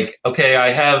was like, okay, I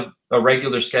have a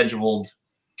regular scheduled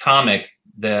comic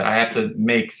that I have to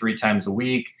make 3 times a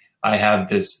week. I have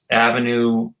this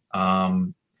avenue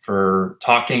for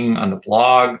talking on the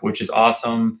blog, which is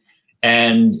awesome.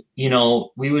 And,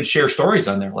 we would share stories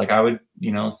on there. Like I would,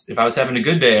 if I was having a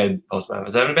good day, I'd post about it. If I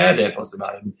was having a bad day, I'd post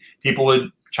about it. And people would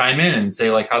chime in and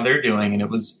say like how they're doing. And it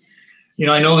was,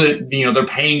 I know that, they're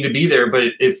paying to be there, but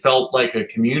it felt like a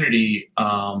community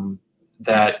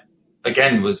that,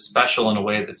 again, was special in a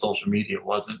way that social media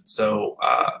wasn't. So,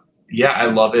 yeah, I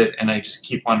love it. And I just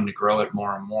keep wanting to grow it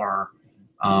more and more.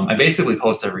 I basically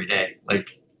post every day.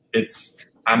 Like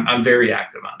I'm very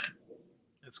active on it.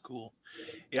 That's cool.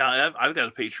 Yeah, I've got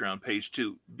a Patreon page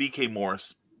too. BK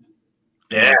Morris.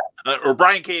 Yeah. Or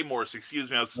Brian K. Morris, excuse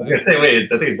me. I was gonna say, wait, I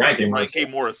think it's Brian K. Morris. Brian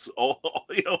K. Morris. Oh,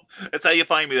 that's how you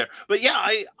find me there. But yeah,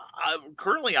 I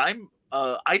currently I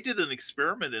did an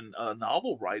experiment in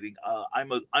novel writing.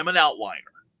 I'm an outliner.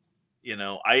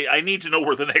 I need to know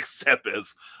where the next step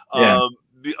is,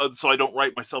 so I don't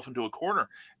write myself into a corner.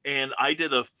 And I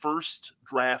did a first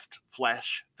draft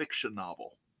flash fiction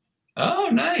novel. Oh,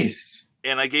 nice.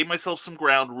 And I gave myself some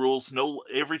ground rules.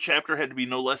 Every chapter had to be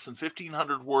no less than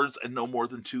 1,500 words and no more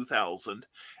than 2,000.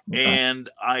 Okay. And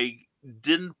I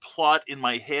didn't plot in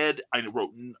my head. I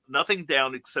wrote nothing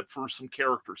down except for some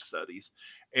character studies.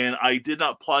 And I did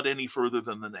not plot any further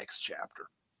than the next chapter.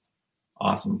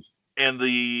 Awesome. And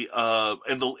the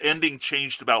ending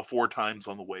changed about 4 times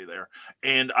on the way there.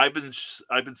 And I've been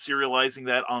serializing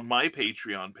that on my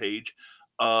Patreon page.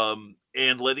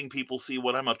 And letting people see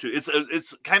what I'm up to.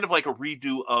 It's kind of like a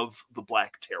redo of the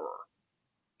Black Terror.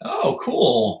 Oh,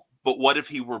 cool. But what if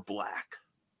he were black?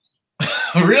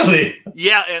 Really?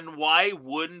 Yeah, and why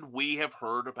wouldn't we have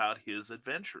heard about his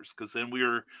adventures? Because then we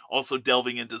were also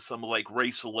delving into some like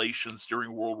race relations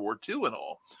during World War II and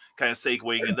all, kind of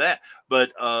segueing into that.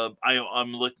 But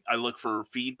I look for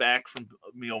feedback from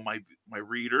my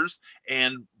readers,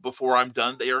 and before I'm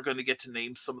done, they are going to get to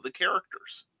name some of the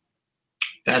characters.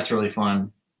 That's really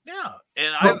fun. Yeah,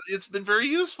 and it's been very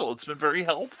useful. It's been very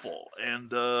helpful, and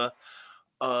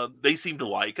they seem to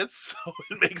like it, so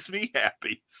it makes me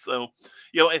happy. So,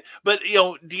 but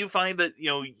do you find that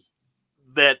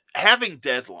that having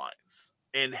deadlines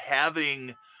and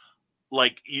having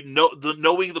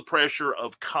knowing the pressure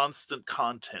of constant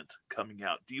content coming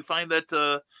out, do you find that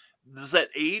does that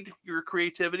aid your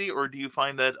creativity, or do you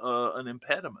find that an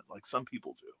impediment, like some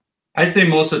people do? I'd say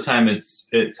most of the time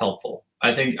it's helpful.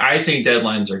 I think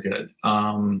deadlines are good.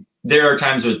 There are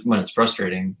times when it's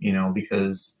frustrating,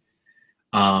 because,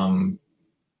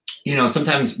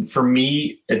 sometimes for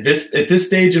me at this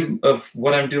stage of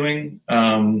what I'm doing,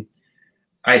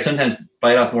 I sometimes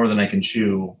bite off more than I can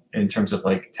chew. in terms of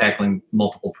like tackling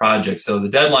multiple projects. So the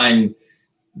deadline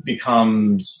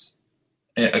becomes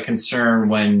a concern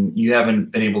when you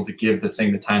haven't been able to give the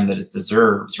thing the time that it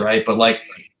deserves, right? But like,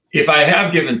 if I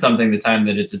have given something the time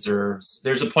that it deserves,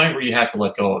 there's a point where you have to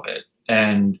let go of it.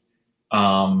 And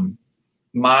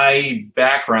my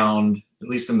background, at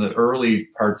least in the early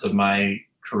parts of my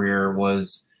career,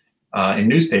 was in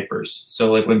newspapers.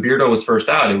 So like when Beardo was first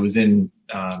out, it was in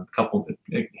a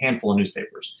handful of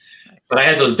newspapers. But I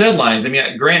had those deadlines. I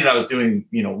mean, granted, I was doing,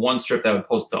 you know, one strip that I would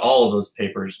post to all of those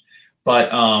papers, but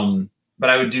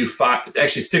I would do 5, it's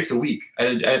actually 6 a week.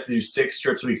 I have to do 6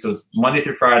 strips a week. So it's Monday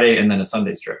through Friday and then a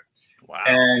Sunday strip. Wow.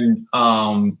 And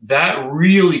that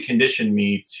really conditioned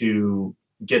me to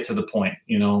get to the point,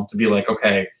 you know, to be like,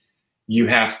 okay, you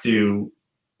have to,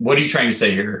 what are you trying to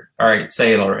say here? All right,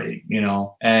 say it already, you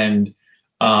know? And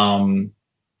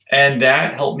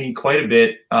that helped me quite a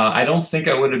bit. I don't think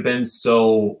I would have been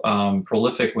so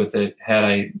prolific with it had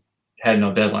I had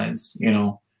no deadlines, you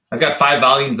know? I've got 5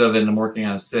 volumes of it and I'm working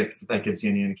on a 6th, if that gives you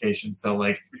any indication. So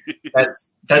like,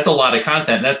 that's a lot of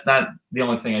content. That's not the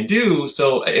only thing I do.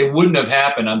 So it wouldn't have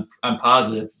happened. I'm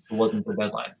positive if it wasn't for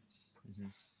deadlines.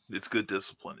 It's good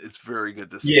discipline. It's very good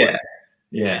discipline.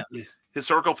 Yeah.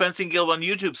 Historical Fencing Guild on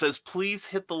YouTube says, please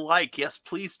hit the like. Yes,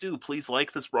 please do. Please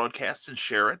like this broadcast and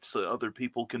share it so other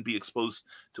people can be exposed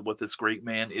to what this great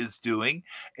man is doing.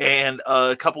 And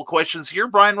a couple questions here.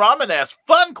 Brian Rahman asks,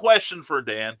 fun question for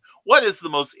Dan. What is the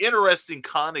most interesting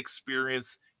con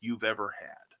experience you've ever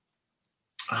had?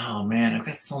 Oh, man, I've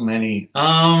got so many.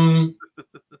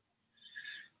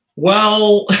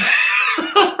 Well,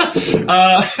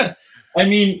 I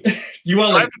mean, do you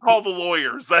want like I have to call the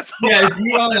lawyers? That's yeah. Do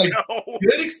you want like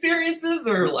good experiences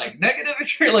or like negative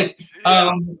experience?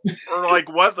 Like, or like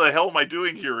what the hell am I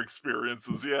doing here?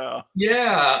 Experiences, yeah.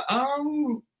 Yeah.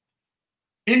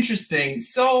 Interesting.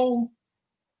 So,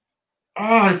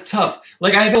 it's tough.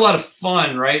 Like I have a lot of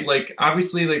fun, right? Like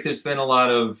obviously, like there's been a lot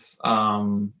of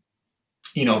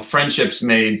you know, friendships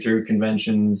made through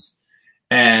conventions,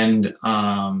 and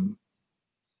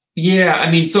yeah. I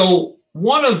mean, so.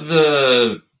 One of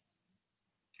the,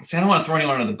 see, I don't want to throw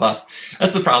anyone under the bus.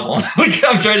 That's the problem. Like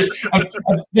I'm trying to, I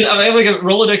have like a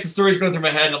Rolodex of stories going through my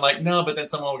head, and I'm like, no, but then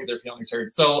someone will get their feelings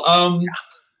hurt. So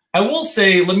I will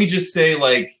say, let me just say,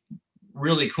 like,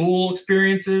 really cool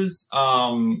experiences.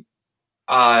 I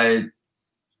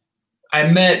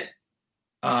met,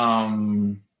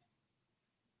 oh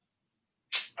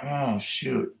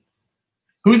shoot,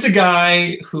 who's the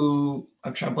guy who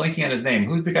I'm blanking on his name?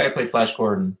 Who's the guy who played Flash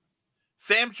Gordon?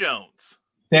 Sam Jones.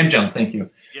 Sam Jones, thank you.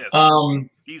 Yes,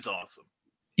 he's awesome.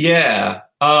 Yeah.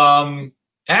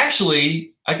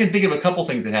 Actually, I can think of a couple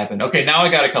things that happened. Okay, now I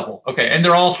got a couple. Okay, and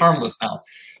they're all harmless now.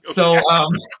 So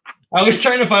I was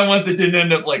trying to find ones that didn't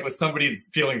end up like with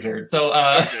somebody's feelings hurt. So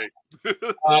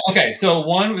okay, so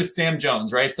one was Sam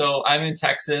Jones, right? So I'm in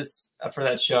Texas for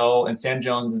that show, and Sam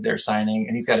Jones is there signing,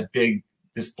 and he's got a big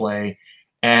display,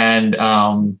 and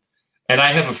I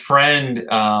have a friend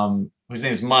whose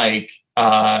name is Mike.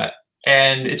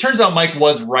 And it turns out Mike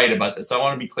was right about this. So I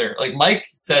want to be clear. Like Mike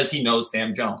says he knows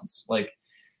Sam Jones. Like,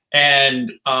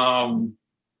 and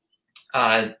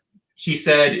he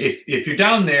said, if you're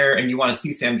down there and you want to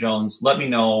see Sam Jones, let me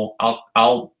know.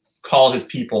 I'll call his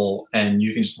people and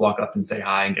you can just walk up and say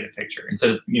hi and get a picture instead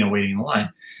of, you know, waiting in the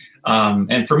line.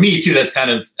 And for me too, that's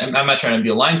kind of, I'm not trying to be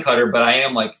a line cutter, but I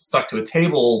am like stuck to a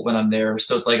table when I'm there.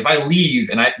 So it's like, if I leave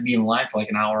and I have to be in line for like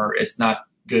an hour, it's not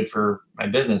good for my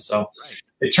business. So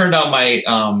it turned out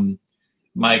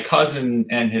my cousin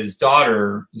and his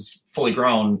daughter, who's fully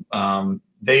grown,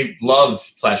 they love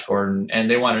Flash Gordon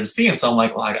and they wanted to see him. So I'm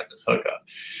like, well, I got this hookup.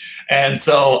 And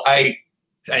so I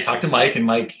talked to Mike, and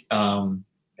Mike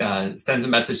sends a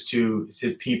message to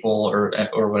his people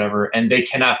or whatever, and they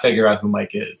cannot figure out who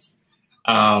Mike is.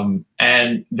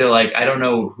 And they're like, I don't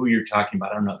know who you're talking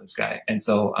about. I don't know this guy. And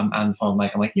so I'm on the phone with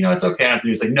Mike. I'm like, you know, it's okay. I don't have to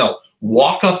do this. Like, no,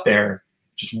 walk up there.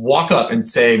 Just walk up and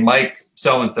say, Mike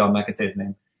so-and-so, I'm not gonna say his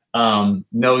name,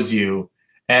 knows you.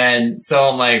 And so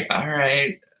I'm like, all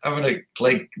right, I'm gonna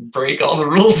like break all the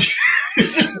rules.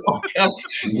 Just walk up.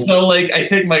 So like I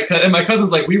take my cousin, and my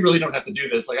cousin's like, we really don't have to do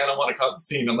this. Like, I don't want to cause a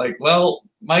scene. I'm like, well,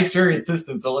 Mike's very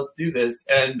insistent, so let's do this.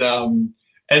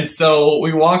 And so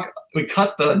we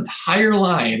cut the entire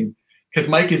line because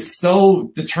Mike is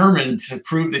so determined to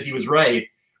prove that he was right.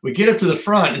 We get up to the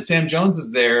front and Sam Jones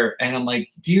is there. And I'm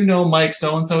like, do you know Mike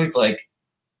so-and-so? He's like,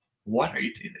 what are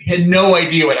you doing? He had no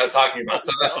idea what I was talking about.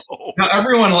 So now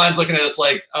everyone in the line's looking at us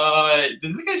like,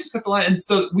 did the guy just cut the line? And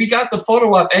so we got the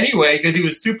photo up anyway because he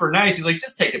was super nice. He's like,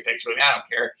 just take a picture with me. I don't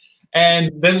care.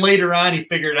 And then later on, he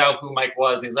figured out who Mike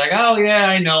was. He's like, oh, yeah,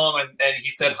 I know him. And he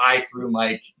said hi through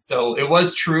Mike. So it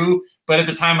was true. But at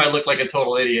the time, I looked like a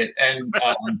total idiot. And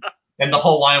and the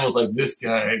whole line was like, this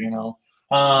guy, you know.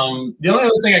 The only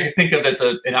other thing I can think of that's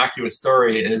an innocuous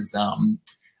story is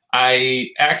I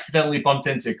accidentally bumped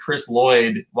into Chris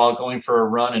Lloyd while going for a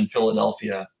run in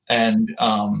Philadelphia. And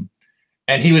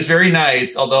he was very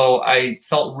nice, although I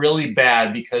felt really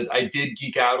bad because I did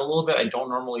geek out a little bit. I don't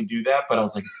normally do that, but I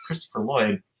was like, it's Christopher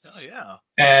Lloyd. Oh, yeah.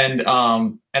 And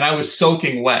I was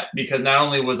soaking wet because not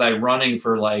only was I running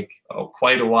for like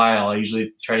quite a while, I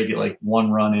usually try to get like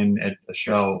one run in at a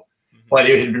show, but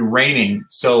it had been raining.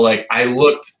 So like I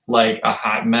looked like a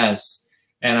hot mess.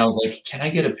 And I was like, can I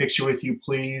get a picture with you,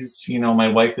 please? You know, my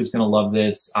wife is going to love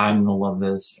this. I'm going to love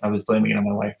this. I was blaming it on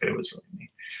my wife, but it was really me.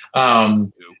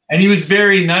 And he was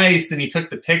very nice and he took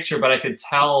the picture, but I could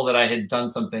tell that I had done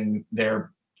something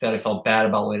there that I felt bad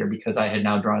about later because I had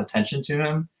now drawn attention to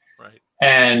him. Right.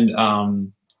 And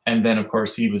then of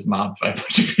course he was mobbed by a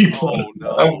bunch of people.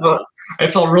 Oh, no. I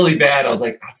felt really bad. I was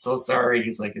like, I'm so sorry.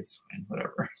 He's like, it's fine,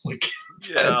 whatever. Like,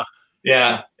 Yeah.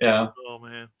 Yeah. Yeah. Oh,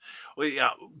 man. Well,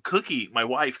 yeah, Cookie, my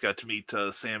wife, got to meet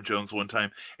Sam Jones one time,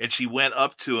 and she went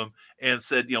up to him and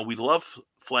said, you know, we love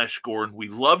Flash Gordon. We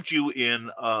loved you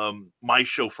in My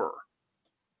Chauffeur.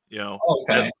 You know,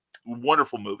 okay.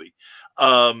 Wonderful movie.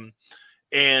 That's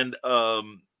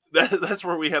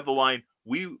where we have the line,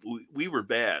 we were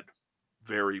bad,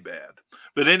 very bad.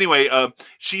 But anyway,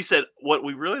 she said, what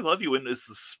we really love you in is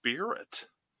the spirit.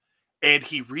 And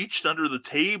he reached under the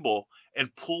table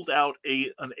and pulled out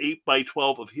an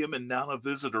 8x12 of him and Nana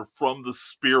Visitor from the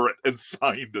spirit and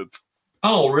signed it.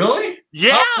 Oh, really?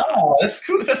 Yeah. Oh, that's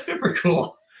cool. That's super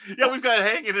cool. Yeah, we've got it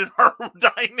hanging in our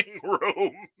dining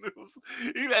room.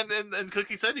 And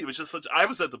Cookie said he was just such. I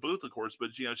was at the booth, of course,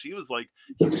 but you know, she was like,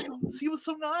 he was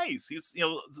so nice. He's, you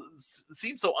know,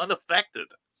 seemed so unaffected.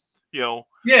 You know,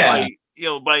 yeah.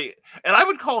 And I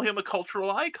would call him a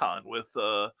cultural icon with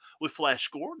Flash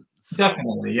Gordon. So.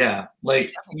 Definitely, yeah.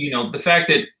 Like, you know, the fact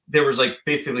that there was like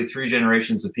basically 3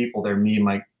 generations of people there. Me,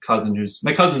 my cousin, he's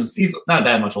not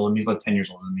that much older than me, he's about 10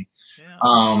 years older than me. Yeah.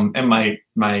 And my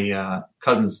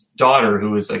cousin's daughter,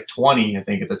 who was like 20, I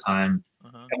think, at the time.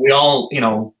 And we all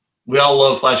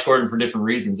love Flash Gordon for different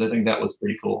reasons. I think that was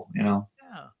pretty cool, you know.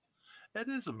 That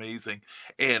is amazing.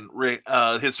 And Rick,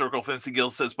 Historical Fencing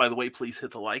Guild says, by the way, please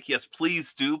hit the like. Yes,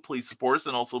 please do. Please support us.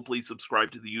 And also please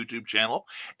subscribe to the YouTube channel.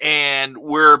 And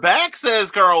we're back, says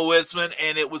Carl Witzman.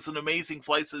 And it was an amazing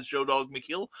flight, says Joe Dog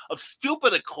McKeel, of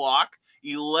Stupid O'Clock,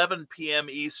 11 p.m.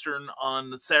 Eastern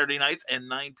on Saturday nights and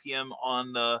 9 p.m.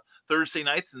 on Thursday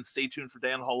nights. And stay tuned for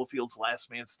Dan Holofield's Last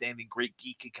Man Standing Great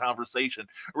Geeky Conversation.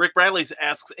 Rick Bradley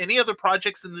asks, any other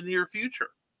projects in the near future?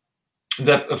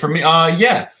 For me,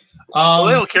 yeah. Well,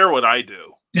 they don't care what I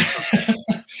do.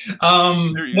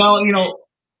 Well, you know,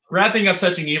 wrapping up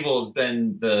Touching Evil has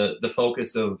been the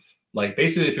focus of like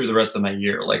basically through the rest of my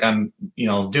year. Like I'm, you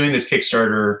know, doing this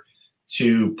Kickstarter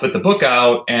to put the book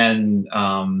out and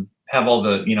have all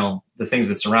the, you know, the things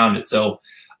that surround it. So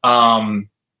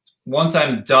once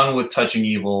I'm done with Touching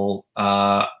Evil,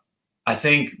 I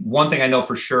think one thing I know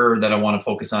for sure that I want to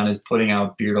focus on is putting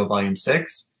out Beardo Volume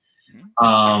 6.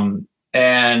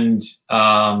 And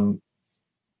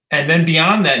then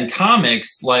beyond that in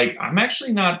comics, like I'm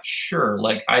actually not sure.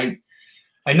 Like I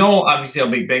know obviously I'll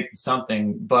be making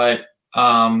something, but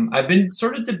I've been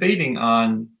sort of debating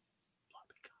on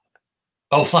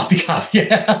Floppy Cop.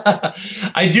 Yeah.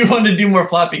 I do want to do more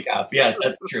Floppy Cop. Yes,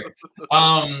 that's true.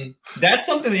 That's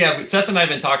something that, yeah, Seth and I have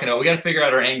been talking about. We got to figure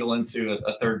out our angle into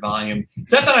a 3rd volume.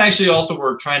 Seth and I actually also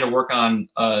were trying to work on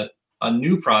a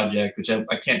new project, which I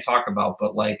can't talk about,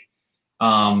 but like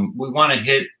we want to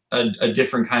hit a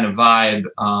different kind of vibe,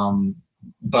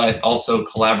 but also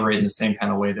collaborate in the same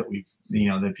kind of way that we've, you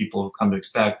know, that people have come to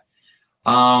expect.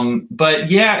 But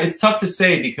yeah, it's tough to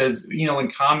say because, you know, in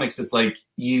comics, it's like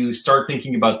you start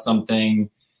thinking about something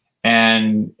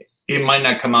and it might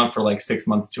not come out for like 6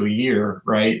 months to a year,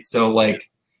 right? So like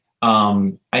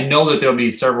I know that there'll be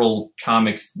several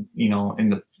comics, you know, in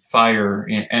the fire,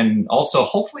 and also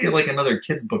hopefully like another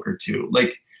kids book or 2.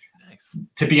 Like, nice.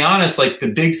 To be honest, like the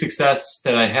big success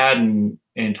that I had in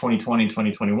 2020,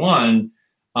 2021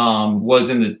 was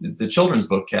in the children's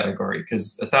book category,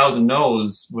 because 1,000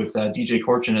 No's with DJ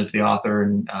Corchin as the author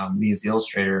and me as the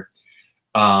illustrator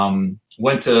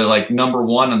went to like #1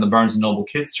 on the Barnes & Noble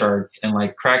kids charts and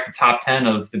like cracked the top 10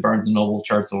 of the Barnes & Noble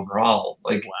charts overall.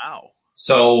 Like, wow.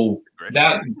 So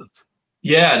that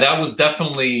was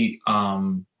definitely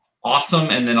awesome,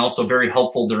 and then also very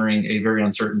helpful during a very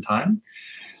uncertain time.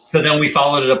 So then we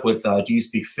followed it up with Do You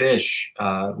Speak Fish,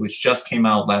 which just came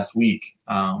out last week.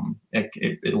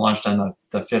 It launched on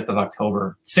the 5th of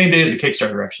October, same day as the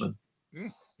Kickstarter, actually.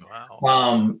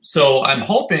 Wow. So I'm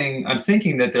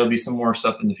thinking that there'll be some more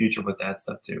stuff in the future with that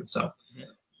stuff too. So,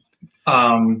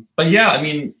 but yeah, I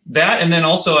mean that, and then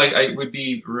also I would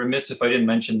be remiss if I didn't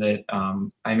mention that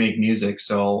I make music.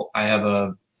 So I have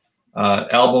a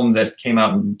album that came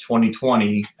out in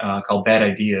 2020 called Bad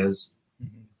Ideas.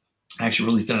 I actually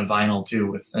released it on vinyl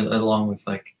too, along with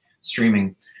like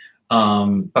streaming.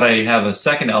 But I have a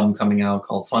second album coming out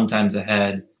called Fun Times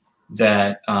Ahead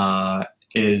that I'm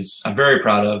very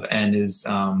proud of, and is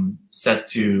set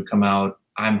to come out,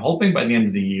 I'm hoping, by the end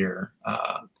of the year.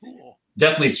 Cool.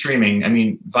 Definitely streaming. I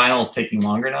mean, vinyl is taking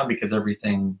longer now because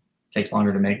everything takes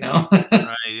longer to make now.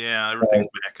 Right, yeah, everything's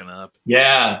backing up.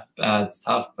 Yeah, it's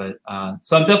tough, but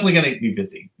so I'm definitely going to be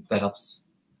busy, if that helps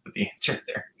with the answer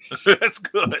there. That's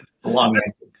good. A long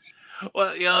answer.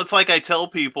 Well, it's like I tell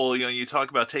people, you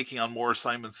talk about taking on more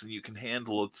assignments than you can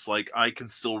handle. It's like I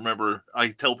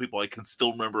tell people I can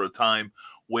still remember a time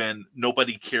when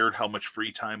nobody cared how much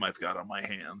free time I've got on my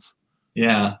hands.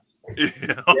 Yeah.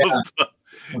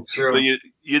 That's true. So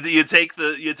you take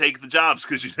the jobs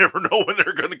because you never know when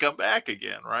they're going to come back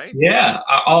again, right? Yeah.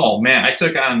 Oh man, I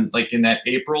took on, like, in that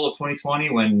April of 2020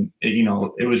 when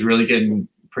it was really getting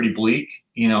pretty bleak.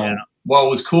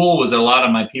 What was cool was that a lot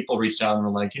of my people reached out and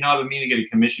were like, I've been meaning to get a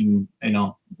commission.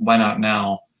 Why not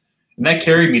now? And that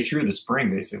carried me through the spring,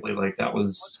 basically. Like, that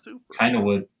was kind of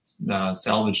what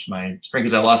salvaged my spring,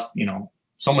 because I lost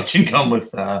so much income with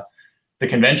the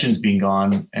conventions being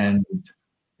gone, and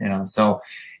so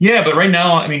yeah. But right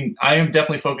now, I mean, I am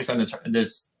definitely focused on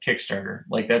this Kickstarter.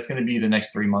 Like, that's going to be the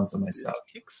next 3 months of my stuff.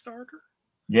 Kickstarter.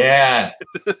 Yeah.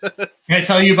 Can I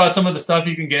tell you about some of the stuff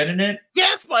you can get in it?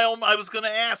 Yes, I was going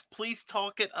to ask. Please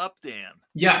talk it up, Dan.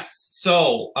 Yes.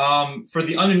 So for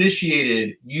the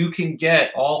uninitiated, you can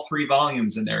get all 3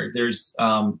 volumes in there. There's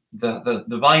the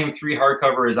volume 3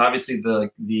 hardcover is obviously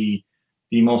the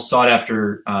most sought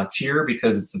after tier,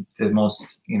 because it's the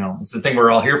most, it's the thing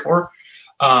we're all here for.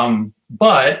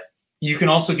 But you can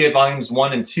also get volumes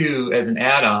 1 and 2 as an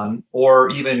add-on, or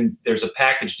even there's a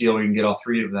package deal where you can get all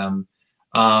 3 of them.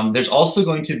 There's also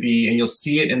going to be, and you'll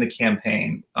see it in the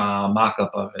campaign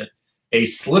mock-up of it, a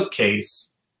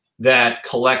slipcase that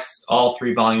collects all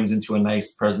 3 volumes into a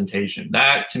nice presentation.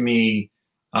 That, to me,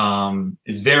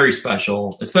 is very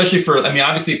special, especially for, I mean,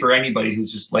 obviously for anybody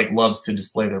who's just like loves to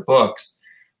display their books.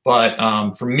 But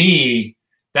for me,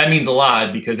 that means a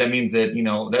lot, because that means that,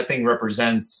 that thing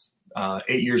represents 8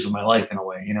 years of my life in a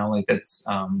way, like that's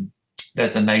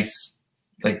a nice,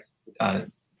 like,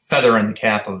 feather in the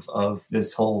cap of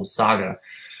this whole saga.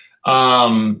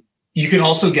 You can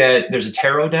also there's a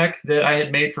tarot deck that I had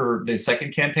made for the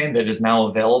second campaign that is now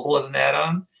available as an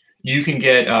add-on. You can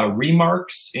get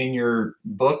remarks in your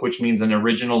book, which means an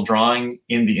original drawing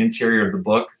in the interior of the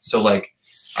book. So like,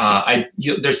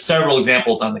 there's several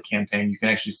examples on the campaign. You can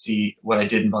actually see what I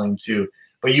did in volume 2,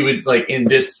 but you would, like, in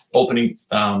this opening,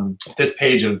 this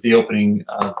page of the opening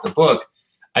of the book,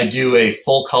 I do a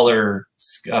full color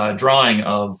drawing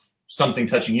of something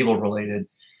Touching Evil related,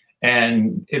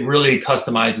 and it really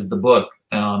customizes the book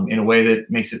in a way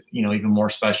that makes it, even more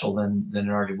special than it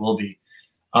already will be.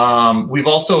 We've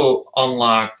also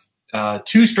unlocked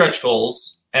 2 stretch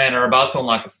goals and are about to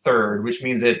unlock a 3rd, which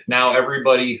means that now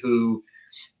everybody who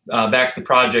backs the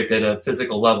project at a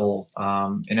physical level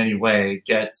in any way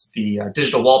gets the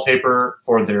digital wallpaper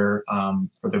for their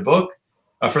book,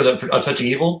 for Touching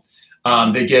Evil.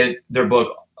 They get their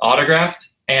book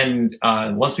autographed, and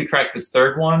once we crack this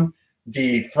 3rd one,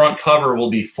 the front cover will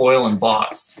be foil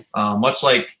embossed, much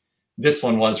like this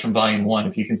one was from volume 1.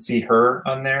 If you can see her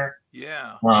on there,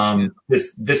 yeah.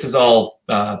 This is all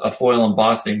a foil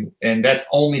embossing, and that's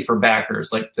only for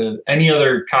backers. Like any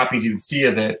other copies you would see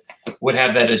of it would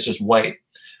have that as just white.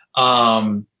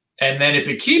 And then if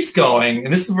it keeps going,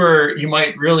 and this is where you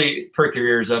might really perk your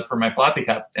ears up for my Floppy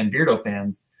Cop and Beardo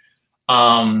fans.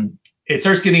 It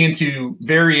starts getting into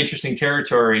very interesting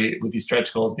territory with these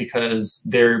stretch goals, because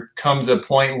there comes a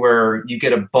point where you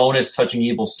get a bonus Touching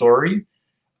Evil story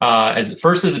as a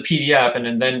PDF,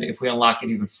 and then if we unlock it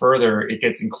even further, it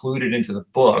gets included into the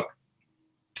book.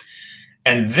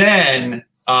 And then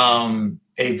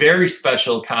a very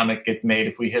special comic gets made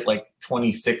if we hit like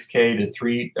 26K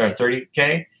to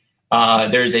 30K.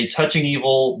 There's a Touching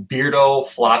Evil Beardo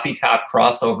Floppy Cop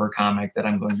crossover comic that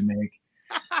I'm going to make.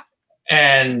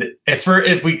 And if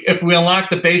we unlock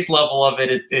the base level of it,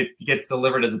 it gets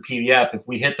delivered as a PDF. If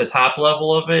we hit the top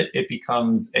level of it, it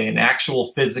becomes an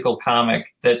actual physical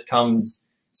comic that comes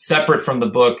separate from the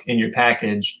book in your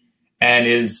package, and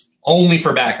is only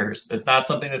for backers. It's not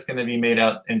something that's going to be made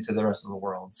out into the rest of the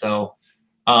world. So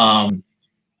there's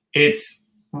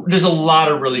a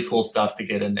lot of really cool stuff to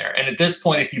get in there. And at this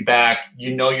point, if you back,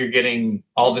 you know you're getting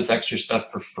all this extra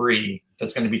stuff for free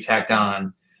that's going to be tacked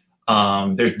on.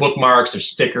 There's bookmarks, there's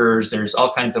stickers, there's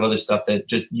all kinds of other stuff that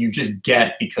you just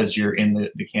get because you're in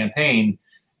the campaign.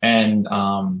 And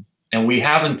we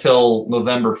have until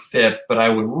November 5th, but I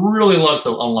would really love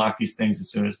to unlock these things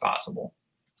as soon as possible.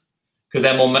 Because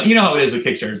that moment, you know how it is with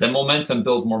Kickstarters, that momentum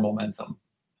builds more momentum.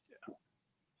 Yeah.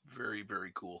 Very,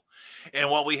 very cool. And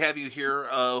while we have you here,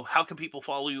 how can people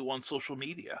follow you on social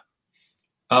media?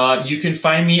 You can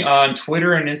find me on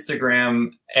Twitter and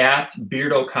Instagram at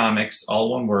Beardo Comics,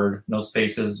 all one word, no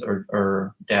spaces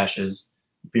or dashes,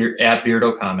 at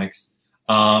Beardo Comics.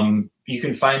 You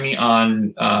can find me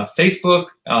on Facebook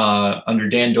under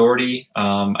Dan Dougherty.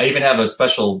 I even have a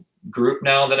special group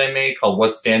now that I made called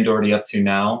What's Dan Dougherty Up To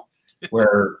Now,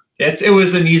 where it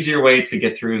was an easier way to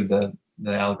get through the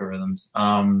algorithms.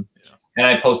 And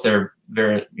I post there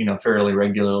fairly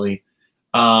regularly.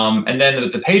 And then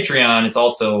with the Patreon, it's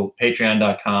also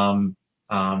patreon.com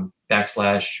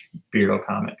 /Beardo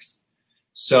Comics.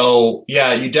 So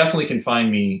yeah, you definitely can find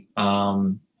me.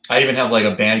 I even have like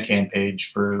a Bandcamp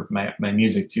page for my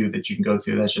music too that you can go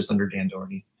to. That's just under Dan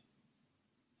Dougherty.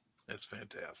 That's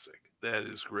fantastic. That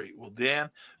is great. Well, Dan,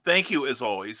 thank you as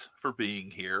always for being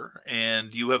here.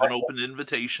 And you have an open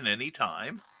invitation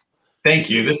anytime. Thank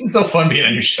you. This is so fun being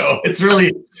on your show. It's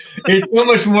so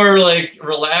much more like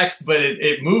relaxed, but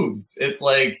it moves.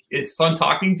 It's fun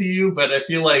talking to you, but I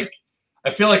feel like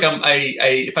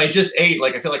if I just ate,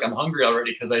 like, I feel like I'm hungry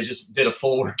already because I just did a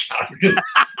full workout because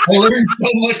I learned so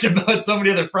much about so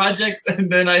many other projects.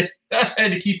 And then I had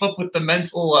to keep up with the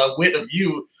mental wit of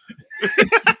you.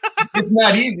 It's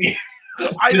not easy.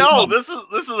 I know this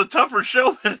is a tougher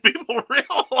show than people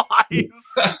realize.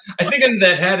 I think under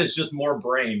that hat is just more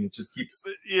brain. It just keeps.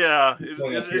 Yeah,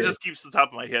 it just keeps the top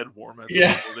of my head warm. That's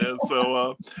what it is.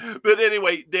 So, but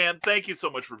anyway, Dan, thank you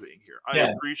so much for being here. I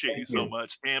appreciate you so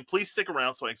much, and please stick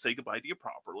around so I can say goodbye to you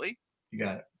properly. You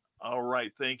got it. All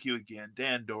right. Thank you again.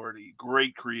 Dan Dougherty,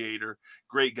 great creator,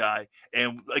 great guy.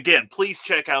 And again, please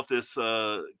check out this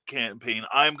campaign.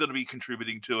 I'm going to be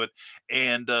contributing to it.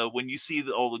 And when you see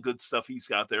all the good stuff he's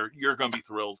got there, you're going to be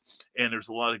thrilled. And there's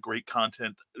a lot of great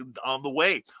content on the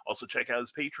way. Also, check out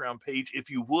his Patreon page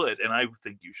if you would. And I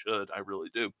think you should. I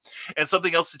really do. And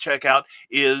something else to check out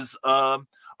is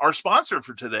our sponsor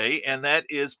for today, and that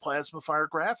is Plasma Fire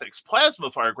Graphics. Plasma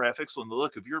Fire Graphics, when the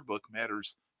look of your book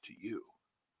matters to you.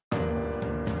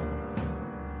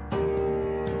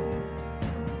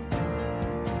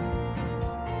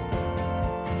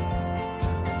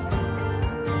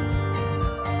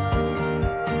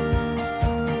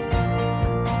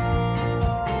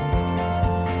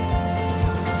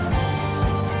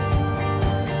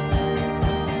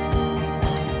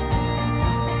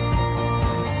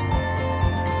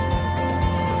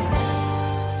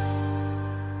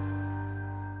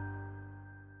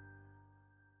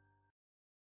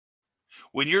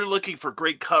 When you're looking for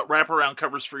great wraparound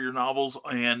covers for your novels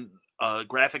and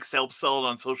graphics to help sell it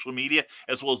on social media,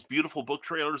 as well as beautiful book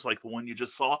trailers like the one you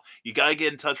just saw, you got to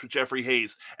get in touch with Jeffrey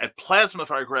Hayes at Plasma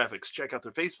Fire Graphics. Check out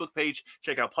their Facebook page.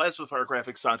 Check out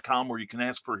plasmafiregraphics.com, where you can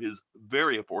ask for his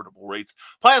very affordable rates.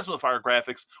 Plasma Fire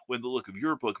Graphics, when the look of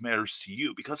your book matters to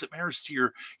you, because it matters to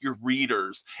your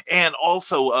readers. And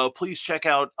also, please check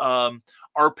out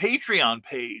our Patreon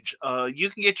page. You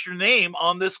can get your name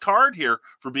on this card here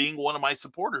for being one of my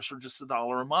supporters for just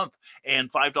 $1 a month,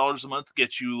 and $5 a month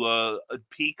gets you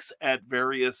peeks at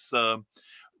various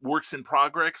works in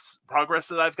progress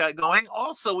that I've got going.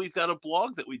 Also, we've got a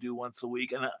blog that we do once a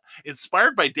week, and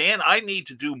inspired by Dan, I need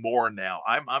to do more now.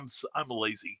 I'm a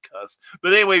lazy cuss.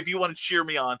 But anyway, if you want to cheer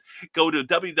me on, go to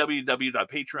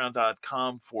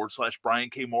www.patreon.com/Brian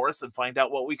K. Morris and find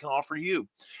out what we can offer you.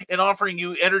 And offering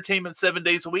you entertainment 7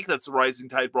 days a week, that's the Rising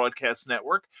Tide Broadcast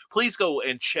Network. Please go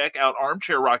and check out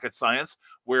Armchair Rocket Science,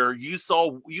 where you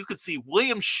could see actor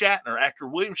William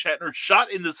Shatner,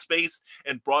 shot into space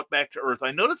and brought back to Earth.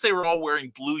 I noticed they were all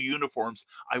wearing blue uniforms.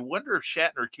 I wonder if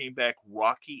Shatner came back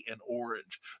rocky and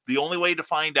orange. The only way to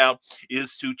find out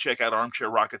is to check out Armchair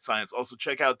Rocket Science. Also,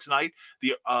 check out tonight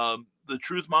the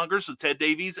Truth Mongers with Ted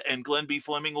Davies and Glenn B.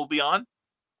 Fleming will be on.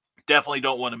 Definitely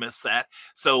don't want to miss that.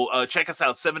 So check us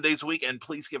out 7 days a week, and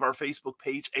please give our Facebook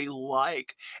page a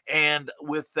like. And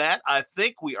with that, I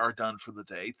think we are done for the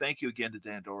day. Thank you again to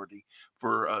Dan Dougherty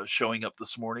for showing up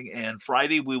this morning. And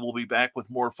Friday, we will be back with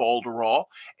more Fall to Raw.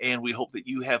 And we hope that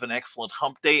you have an excellent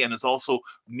hump day. And it's also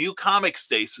New Comics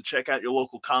Day. So check out your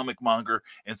local comic monger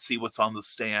and see what's on the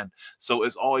stand. So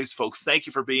as always, folks, thank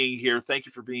you for being here. Thank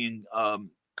you for being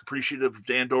appreciative of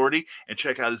Dan Dougherty, and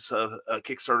check out his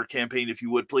Kickstarter campaign if you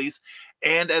would, please.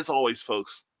 And as always,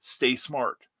 folks, stay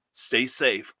smart, stay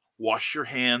safe, wash your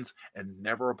hands, and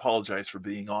never apologize for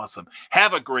being awesome.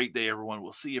 Have a great day, everyone.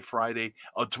 We'll see you Friday,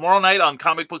 tomorrow night on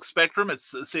Comic Book Spectrum at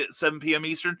 7 p.m.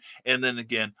 Eastern, and then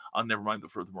again on Nevermind the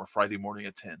Furthermore Friday morning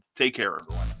at 10. Take care,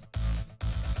 everyone.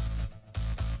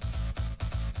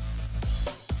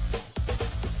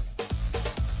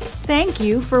 Thank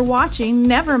you for watching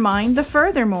Nevermind the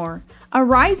Furthermore, a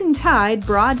Rising Tide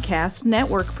Broadcast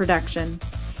Network production.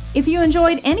 If you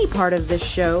enjoyed any part of this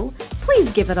show,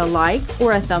 please give it a like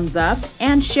or a thumbs up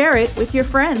and share it with your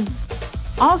friends.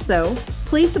 Also,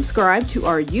 please subscribe to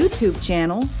our YouTube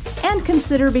channel and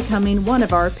consider becoming one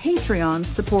of our Patreon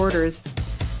supporters.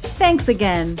 Thanks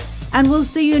again, and we'll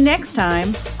see you next time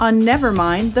on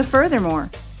Nevermind the Furthermore.